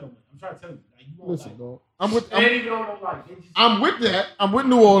gonna let you spend on it. I'm trying to tell you. Like, you won't Listen, like, dog. they ain't even on no like. They just, I'm with that. I'm with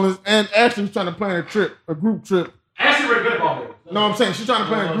New Orleans, and Ashley's trying to plan a trip, a group trip. Ashley really good about it. No, I'm saying she's trying to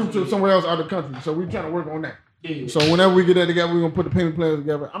plan a group trip somewhere else out of the country. So we're trying to work on that. Yeah. So whenever we get that together, we're gonna put the payment plans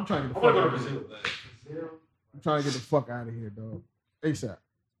together. I'm trying to get I the want fuck to out go to of here. Brazil. I'm trying to get the fuck out of here, dog. ASAP.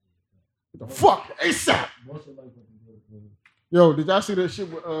 Get the fuck ASAP. Yo, did y'all see that shit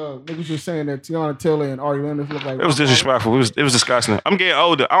with niggas just saying that Tiana Taylor and Ari Lennox look like It was disrespectful. It was disgusting. I'm getting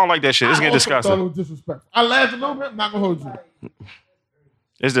older. I don't like that shit. It's getting I thought it disgusting. was disrespectful. I laughed a little bit, not gonna hold you.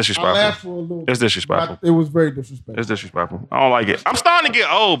 It's I laughed disrespectful. for a little bit. It's disrespectful. It was very disrespectful. It's disrespectful. I don't like it. I'm starting to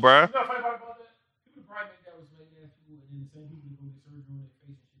get old, bruh. You know what funny part about that? People probably think that was like that too, and then the same people do the surgery on their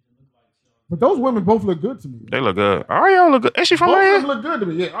face and shit that look like Tiana. But those women both look good to me. They look good. Ariel look good. Is she from Both right of them here? look good to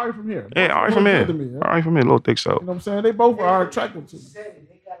me. Yeah, Ari from here. Yeah, Both Ari of from them here. look good to me, yeah. Ari from here. Little thick You soap. know what I'm saying? They both are attractive to me.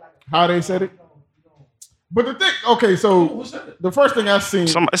 How they said it? But the thing, okay, so Who said it? the first thing I seen,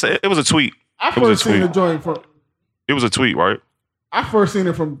 It was a tweet. I it was a first seen the tweet. joint from, It was a tweet, right? I first seen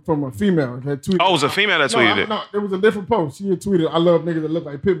it from a female that tweeted. Oh, it was a female that tweeted it. No, it was a different post. She had tweeted, "I love niggas that look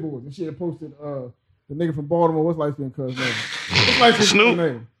like pit bulls," and she had posted the nigga from Baltimore. What's light skin cuz name? What's light skin Snoop?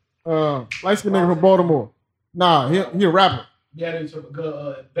 name? Light skin nigga from Baltimore. Nah, he a rapper. Yeah, they took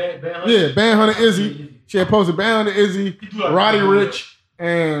a band. Yeah, Band Hunter Izzy. She had posted Band Hunter Izzy, Roddy Rich,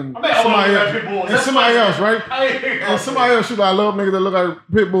 and somebody else, right? And somebody else, she like, I love niggas that look like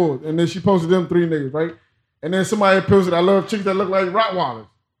pit bulls. And then she posted them 3 niggas, right? And then somebody posted, I love chicks that look like Rottweilers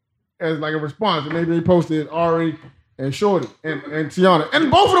as like a response. And maybe they posted Ari and Shorty and Tiana.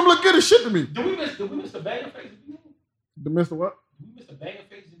 And both of them look good as shit to me. Did we miss the bag face? The Mr. what? Did we miss a banger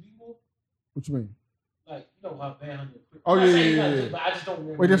face to be more? What you mean? Like, you know how Van Hunter. Oh, yeah. But I just don't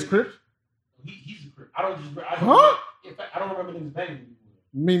remember. Wait, that's Crips? He's a Crip. I don't remember niggas banging him.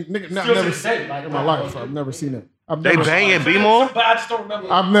 I mean, nigga, I've never seen that in my life. I've never seen that. They banging B-more? But I just don't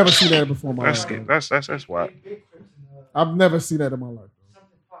remember. I've never seen that before in my life. That's wild. I've never seen that in my life.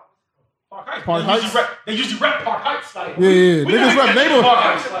 Park Heights. They usually rap Park Heights. Like, yeah. Niggas rap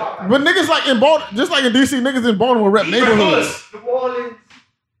neighborhoods. But niggas like in Baltimore, just like in DC, niggas in Baltimore rap neighborhoods. New Orleans.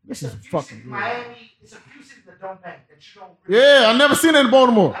 This is fucking good. Miami. It's a few cities that don't bang. That you don't. Yeah, I never seen that in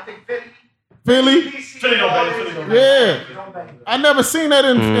Baltimore. I think Philly. Philly don't bang. Yeah. I never seen that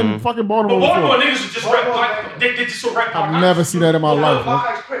in fucking Baltimore before. before. Baltimore niggas would just rap Park. They just rap Park Heights. I've never seen that in my life.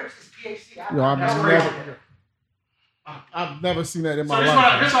 Yo, I've never seen that in my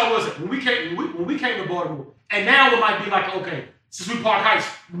life. This all was when we came to Baltimore, and now it might be like, okay, since we Park Heights,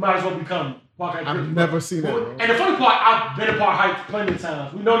 we might as well become Park Heights. I've never seen that. Bro. And the funny part, I've been to Park Heights plenty of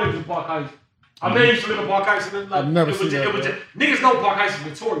times. We know niggas in Park Heights. I used to live in Park Heights, and then, like, I've never seen that. Niggas know Park Heights is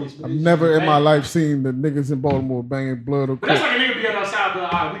notorious. I've never in my life seen the niggas in Baltimore banging blood or But that's like a nigga being outside, but all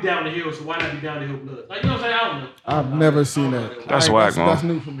right, we down the hill, so why not be down the hill blood? Like, you know what I'm saying? I don't know. I've never seen that. That's whack, man. That's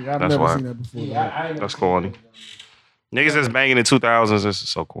new for me. I've never seen that before. Yeah, that's corny. Niggas that's banging in 2000s, this is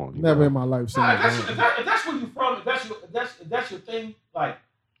so corny. Never in my life seen that. If that's where you from, if that's your thing, like,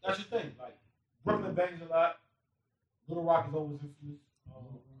 that's your thing. Like, Brooklyn bangs a lot. Little Rock is always influenced.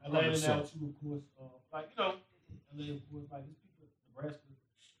 Atlanta now too, of course. Like, you know, LA, of course, like these people, Nebraska,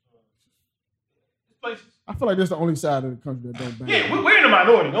 these places. I feel like that's the only side of the country that don't bang. Yeah, we're in the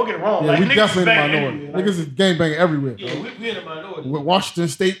minority. Don't get it wrong. Yeah, like, we definitely in the minority. Like, niggas is gang banging everywhere. Yeah, we in the minority. With Washington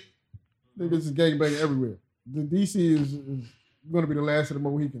State, niggas is gang banging everywhere. The DC is going to be the last of the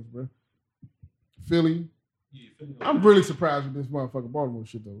Mohicans, bro. Philly. Yeah, Philly. I'm really surprised with this motherfucking Baltimore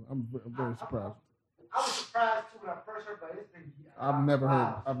shit, though. I'm very surprised. I was surprised too when I first heard about it. I've never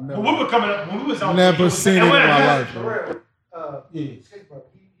heard. When we were coming up, when we was out never seen it in my life, bro. Yeah. He's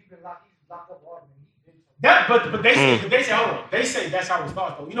been locked up hard. But they say hold on. They say that's how it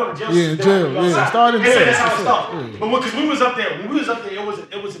starts though. You know the jail. Yeah, jail. Yeah, started in jail. They say that's how it starts. Yeah. But because we was up there, it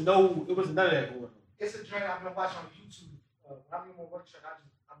wasn't none of that going on. It's a joint I've been watching on YouTube. When I'm in my work truck,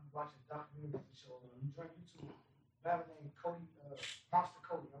 I'm watching documentaries and shit. You join YouTube. That named Cody, Monster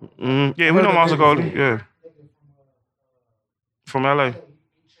Cody. Yeah, we know Monster Cody. Yeah. From LA. So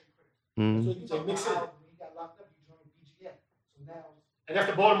he got locked up, he joined BGF. So now. And that's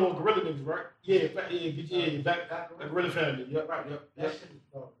the Baltimore Gorilla niggas, right? Yeah, back Gorilla family. Yep. That shit is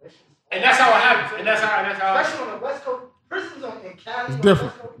dope. And that's how it happens. And that's how. Especially on the West Coast, prisons in Cali. It's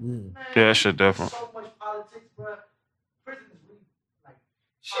different. Man, Yeah, that shit different. So much politics, bro. Prison is really like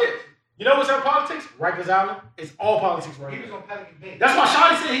Shit. You know what's in politics? Rikers Island. It's all politics right He was now. on Pelican Bay. That's why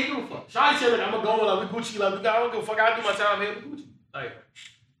Shawty said he give a fuck. Shawty said, look, I'm gonna go like we Gucci, like we got. I don't give a fuck. I do my time here with Gucci. Like,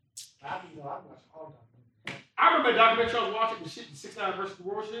 I watched all of them. I remember a documentary I was watching the shit, the 6ix9ine versus the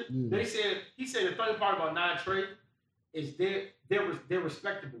World shit. Yeah. He said the funny part about 9 Trey is they're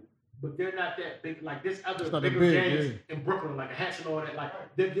respectable, but they're not that big. Like this other bigger gangs in Brooklyn, like the Hats and all that. Like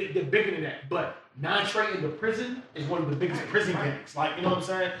they're bigger than that. But 9 Trey in the prison is one of the biggest prison gangs. Like, you know what I'm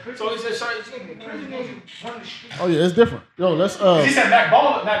saying? So he said, Oh yeah, it's different. Yo, let's he said Mac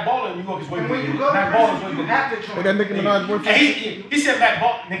Ball in New York is way And when you bigger. go to Mac Ball is prison, way you bigger. have to join. Hey, that Nicki Minaj boyfriend. He said Mac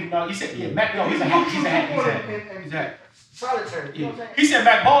Ball, nigga. No, he said Mac. No, he's a hat. He's a hat. Solitary. You know what I'm saying? He said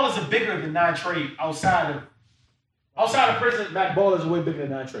Mac Ball is bigger than 9 Trey outside of prison. Mac Ball is way bigger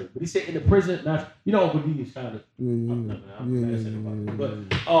than 9 Trey. But he said in the prison, you know, Uncle D is kind of.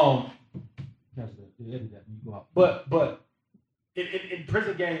 But in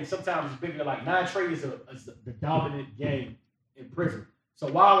prison gangs, sometimes it's bigger. Like 9 Trey is the dominant gang in prison. So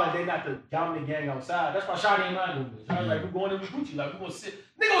while like they not the dominant gang outside, that's why Shawty ain't mind doing this. Shawty like we going in with Gucci, like we gonna sit.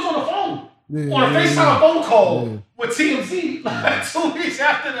 Nigga was on the phone. On a FaceTime phone call with TMZ like 2 weeks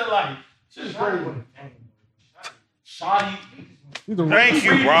after the like. Shit is crazy. Shawty. Thank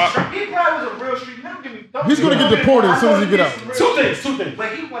you, Brock. He probably was a real street nigga. He's gonna get deported as soon as he get out. Two things.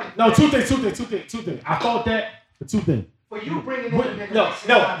 But he wanted. No, two things. I called that for 2 things. For you bringing in the nigga.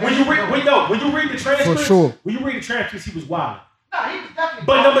 No. When you read the transcripts, For sure. When you read the transcripts, he was wild. Nah, he was definitely.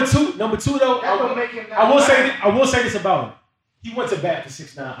 But number two though, I will say this about him. He went to bat for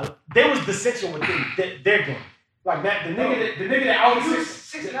 6ix9ine. There was dissension within their gang. Like that, the nigga that out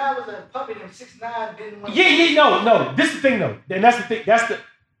 6ix9ine was a puppet and 6ix9ine didn't want. No. This is the thing though. And that's the thing.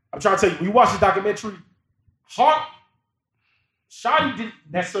 I'm trying to tell you. When you watch this documentary, Shawty didn't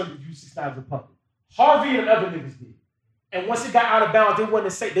necessarily use 6ix9ine as a puppet. Harvey and other niggas did. And once it got out of bounds, they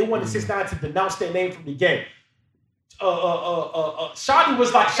wanted 6ix9ine to denounce their name from the game. Shawty was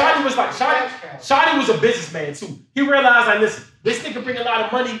a businessman too. He realized, like, listen, This nigga bring a lot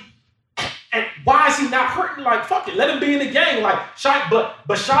of money. And why is he not hurting? Like, fuck it, let him be in the gang. Like, but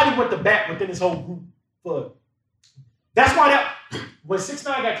Shotty went to bat within his whole group for. That's why when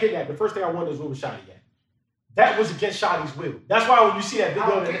 6ix9ine got kidnapped, the first thing I wondered is where was Shotty at. That was against Shotty's will. That's why when you see that video, I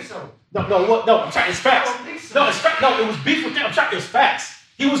don't think so. No, I'm sorry, it's facts. I don't think so. No, it's facts. No, it was beef with them. I'm sorry, it's facts.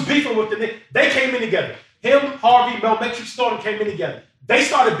 He was beefing with the nigga. They came in together. Him, Harvey, Mel Matrix, Storm came in together. They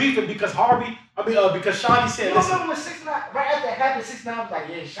started beefing because because Shotty said, You listen. remember when 6ix9ine, right after it happened, 6ix9ine was like,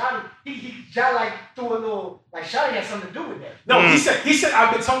 yeah, Shotty, he like threw a little, like Shotty had something to do with that. No, he said,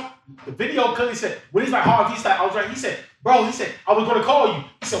 I've been told, the video clearly said, when he's like, Harvey, he's like, I was right. He said, bro, I was going to call you.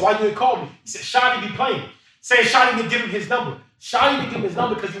 He said, why you didn't call me? He said, Shotty be playing. Saying Shotty didn't give him his number. Shotty didn't give him his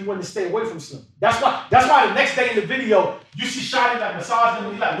number because he wanted to stay away from Slim. That's why the next day in the video, you see Shotty like massaging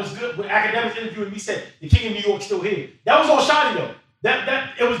him. He's like, what's good? When academics interviewing him, he said, the king of New York's still here. That was all Shotty though.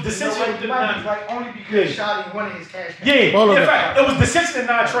 It was dissension. Like only because Shotty wanted his cash. Yeah, in fact, it was dissension and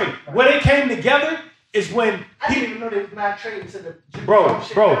non-trade. Where they came together is when I didn't even know they was not trading to the bro.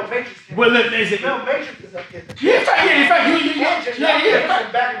 Mel Matrix. Well, look, is it? Mel Matrix is up there. In fact,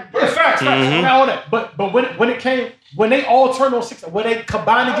 facts. All that. But when they all turned on 6ix9ine, when they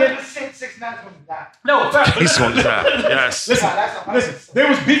combined again. 6ix9ine's gonna die. No, facts. He's going to die. Yes. Listen. There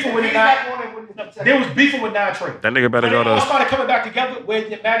was beefing with non-trade. That nigga better when go they all to. started coming back together, where it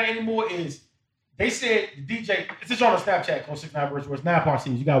didn't matter anymore is they said the DJ. It's a on Snapchat called 6ix9ine versus Words. 9-part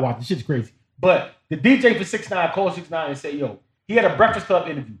series. You gotta watch. This shit's crazy. But the DJ for 6ix9ine called 6ix9ine and said, "Yo, he had a Breakfast Club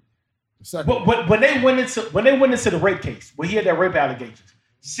interview." But when they went into the rape case, where he had that rape allegations,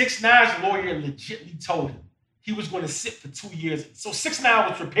 6ix9ine's lawyer legitimately told him he was going to sit for 2 years. So 6ix9ine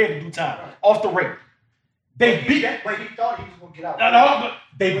was prepared to do time off the rape. They beat that. But he thought he was going to get out. No, but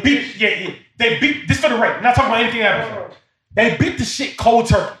they beat. Yeah. They beat this for the rape. I'm not talking about anything else. They beat the shit cold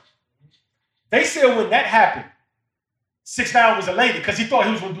turkey. They said when that happened, 6ix9ine was elated because he thought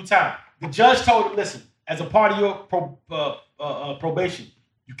he was going to do time. The judge told him, listen, as a part of your probation,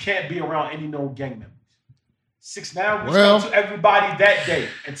 you can't be around any known gang members. 6ix9ine reached out to everybody that day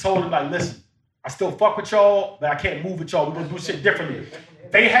and told him, like, listen, I still fuck with y'all, but I can't move with y'all. We're gonna do shit differently.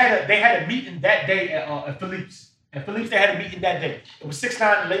 They had a meeting that day at Philippe's. At Philippe's, they had a meeting that day. It was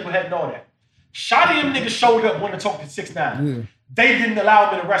 6ix9ine, the label head and all that. Shotty and them niggas showed up wanting to talk to 6ix9ine. Yeah. They didn't allow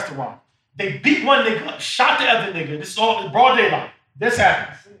him in the restaurant. They beat one nigga up, shot the other nigga. This is all in broad daylight. This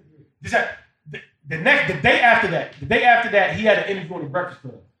happened. The day after that, he had an interview on the Breakfast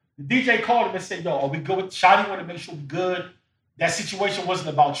Club. The DJ called him and said, yo, are we good? Shotty wanted to make sure we're good. That situation wasn't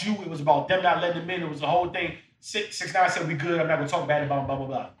about you. It was about them not letting him in. It was the whole thing. 6ix9ine said, we good. I'm not going to talk bad about him, blah, blah,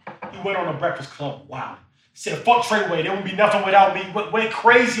 blah. He went on the Breakfast Club. Wow. Said, fuck Treyway. There won't be nothing without me. Went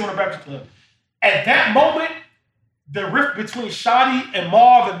crazy on the Breakfast Club. At that moment, the rift between Shotty and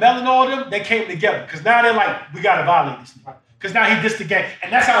Marv and Mel and all of them, they came together. Because now they're like, we got to violate this. Because now he dissed the gang.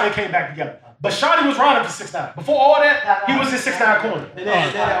 And that's how they came back together. But Shotty was running for 6ix9ine. Before all that, he was in 6ix9ine corner. And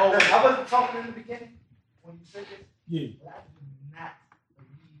then I wasn't talking in the beginning when you said this. Yeah. But I do not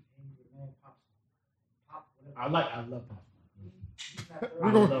believe in your man Pop. I love Pop.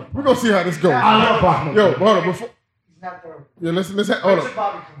 We're gonna see how this goes. I love Pop. Yo, hold on, before. He's not there. Yeah, let's hold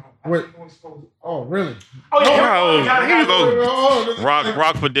on. Wait. Oh, really? Oh, yeah. Here you go.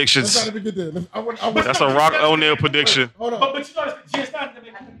 Rock predictions. Let's not even get there. That's a Rock O'Neal prediction. Hold on. But you know, GS9 I do not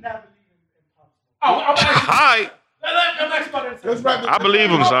believe in Pop. I'm Hi. Let's wrap this. I believe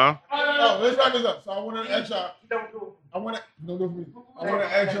him, son. Let's wrap this up. So I want to ask y'all. I want to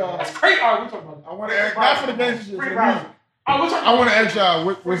ask y'all. That's crazy. All right, we're talking about that. I want to ask, not for the gangster shit, for the music. I want to ask y'all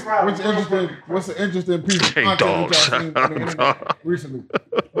what's the interesting piece of content that y'all seen on the internet recently?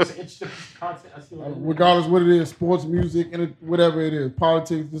 What's the interesting piece of content I see on the internet? Regardless what it is, sports, music, whatever it is,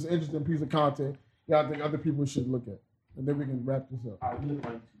 politics, just an interesting piece of content y'all think other people should look at. And then we can wrap this up.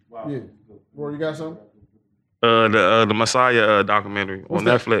 Wow. Yeah. Roy, you got something? The Messiah documentary on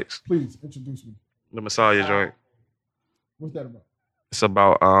Netflix. Please introduce me. The Messiah joint. What's that about? It's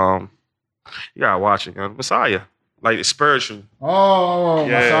about you gotta watch it, Messiah. Like it's spiritual. Oh,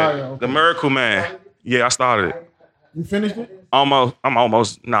 yeah. Messiah. Okay. The Miracle Man. Yeah, I started it. You finished it? Almost. I'm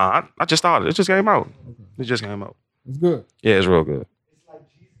almost. Nah, I just started. It just came out. Okay. It just came out. It's good. Yeah, it's real good.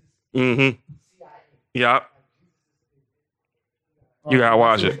 Mm-hmm. Yeah. You gotta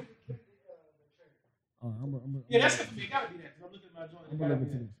watch it. Yeah, that's it for me. You gotta be that. I'm looking at my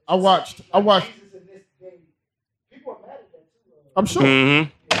joint. I watched. I'm sure. Mm-hmm.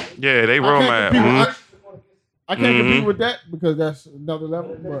 Yeah, they real mad. I can't compete with that because that's another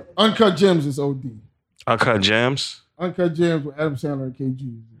level. But Uncut Gems is OD. Uncut Gems? Uncut Gems with Adam Sandler and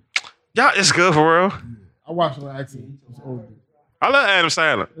KG. Yeah, it's good for real. Yeah. I watched it by accident. It's OD. I love Adam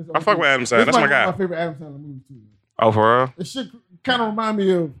Sandler. I fuck with Adam Sandler. That's my guy. My favorite Adam Sandler movie too. Oh, for real? It shit kind of remind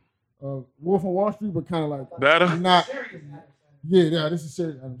me of Wolf on Wall Street, but kind of like Better? not. Yeah, this is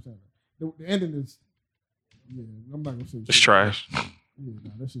serious. I understand that. The ending is. Yeah, I'm not gonna say. It's trash. Yeah,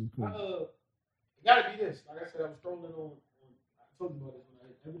 nah, that shit is crazy. It gotta be this. Like I said, I was scrolling on. I told you about this when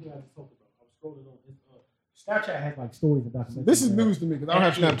everything I just talked about. I was scrolling on. Snapchat has like stories and documentaries. This is news to me because I don't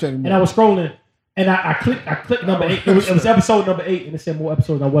have Snapchat anymore. And I was scrolling, and I clicked number 8. It was episode number 8, and it said more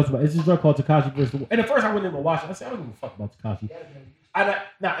episodes. I watched about. It's this drug called Tekashi vs. the World. And at first I wouldn't even watch it. I said I don't give a fuck about Tekashi.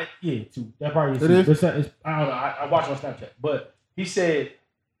 Too. That part is. It is? I don't know. I watched it on Snapchat, but he said,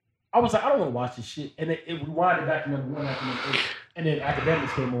 I was like, I don't want to watch this shit, and it rewinded back to number 1 after number 8, and then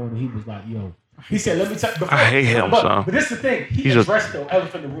Academics came on, and he was like, yo. He said, let me tell you. I hate him, son. But this is the thing. He addressed the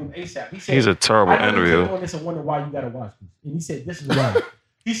elephant in the room ASAP. He said, he's a terrible I interview. on this and wonder why you got to watch this. And he said, this is why.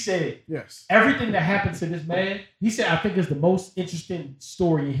 He said, yes. Everything that happened to this man, he said, I think is the most interesting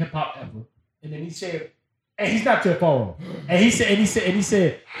story in hip hop ever. And then he said, and he's not too far off. And he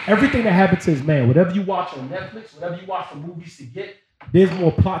said, everything that happened to this man, whatever you watch on Netflix, whatever you watch from movies to get, there's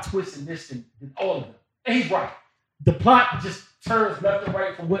more plot twists in this than all of them. And he's right. The plot just turns left and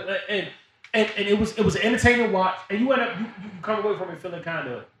right from what and it was an entertaining watch, and you end up you come away from it feeling kind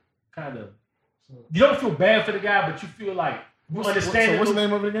of you don't feel bad for the guy, but you feel like you understand. So what's the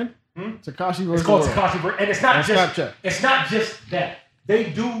name of it again? Tekashi versus. It's called Tekashi versus, and it's not just Snapchat. It's not just that they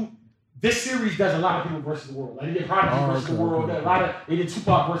do. This series does a lot of people versus the world. Like they did Prodigy versus the world. Okay. They did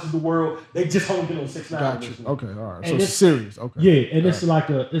Tupac versus the world. They just honed in on 6ix9ine. Gotcha. Okay, all right. And so it's serious. Okay. Yeah, and it's right.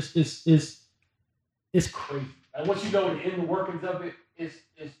 like it's crazy. And once you know the inner workings of it, it's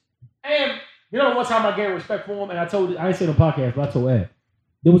and you know one time I gained respect for him, and I didn't say it on the podcast, but I told Ed.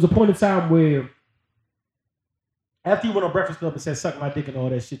 There was a point in time where after you went on Breakfast Club and said suck my dick and all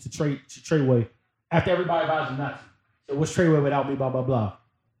that shit to Treyway, after everybody advised you not to. So what's Treyway without me, blah blah blah.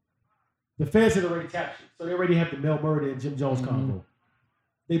 The feds had already captured, so they already have the Mel Murder and Jim Jones combo.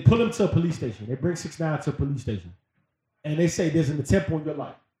 They pull him to a police station. They bring 6ix9ine to a police station, and they say there's an attempt on your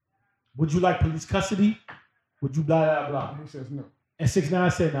life. Would you like police custody? Would you blah blah blah? He says no. And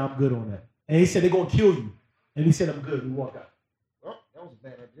 6ix9ine said, "No, I'm good on that." And he said they're gonna kill you, and he said, "I'm good." And he walked out. Well, that was a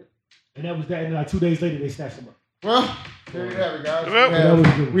bad idea. And that was that. And like 2 days later, they snatched him up. Well, there you have it,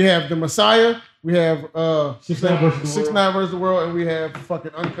 guys. We have the Messiah. We have 6ix9ine versus the world, and we have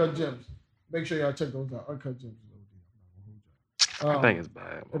fucking Uncut Gems. Make sure y'all check those out. Uncut Gems. I think it's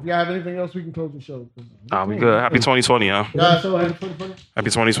bad. If y'all have anything else, we can close the show. Nah, we good. Happy 2020, y'all. Guys, so happy 2020. Happy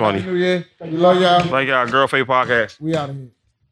 2020. Happy New Year. We love y'all. Like y'all, Girl Faith Podcast. We out of here.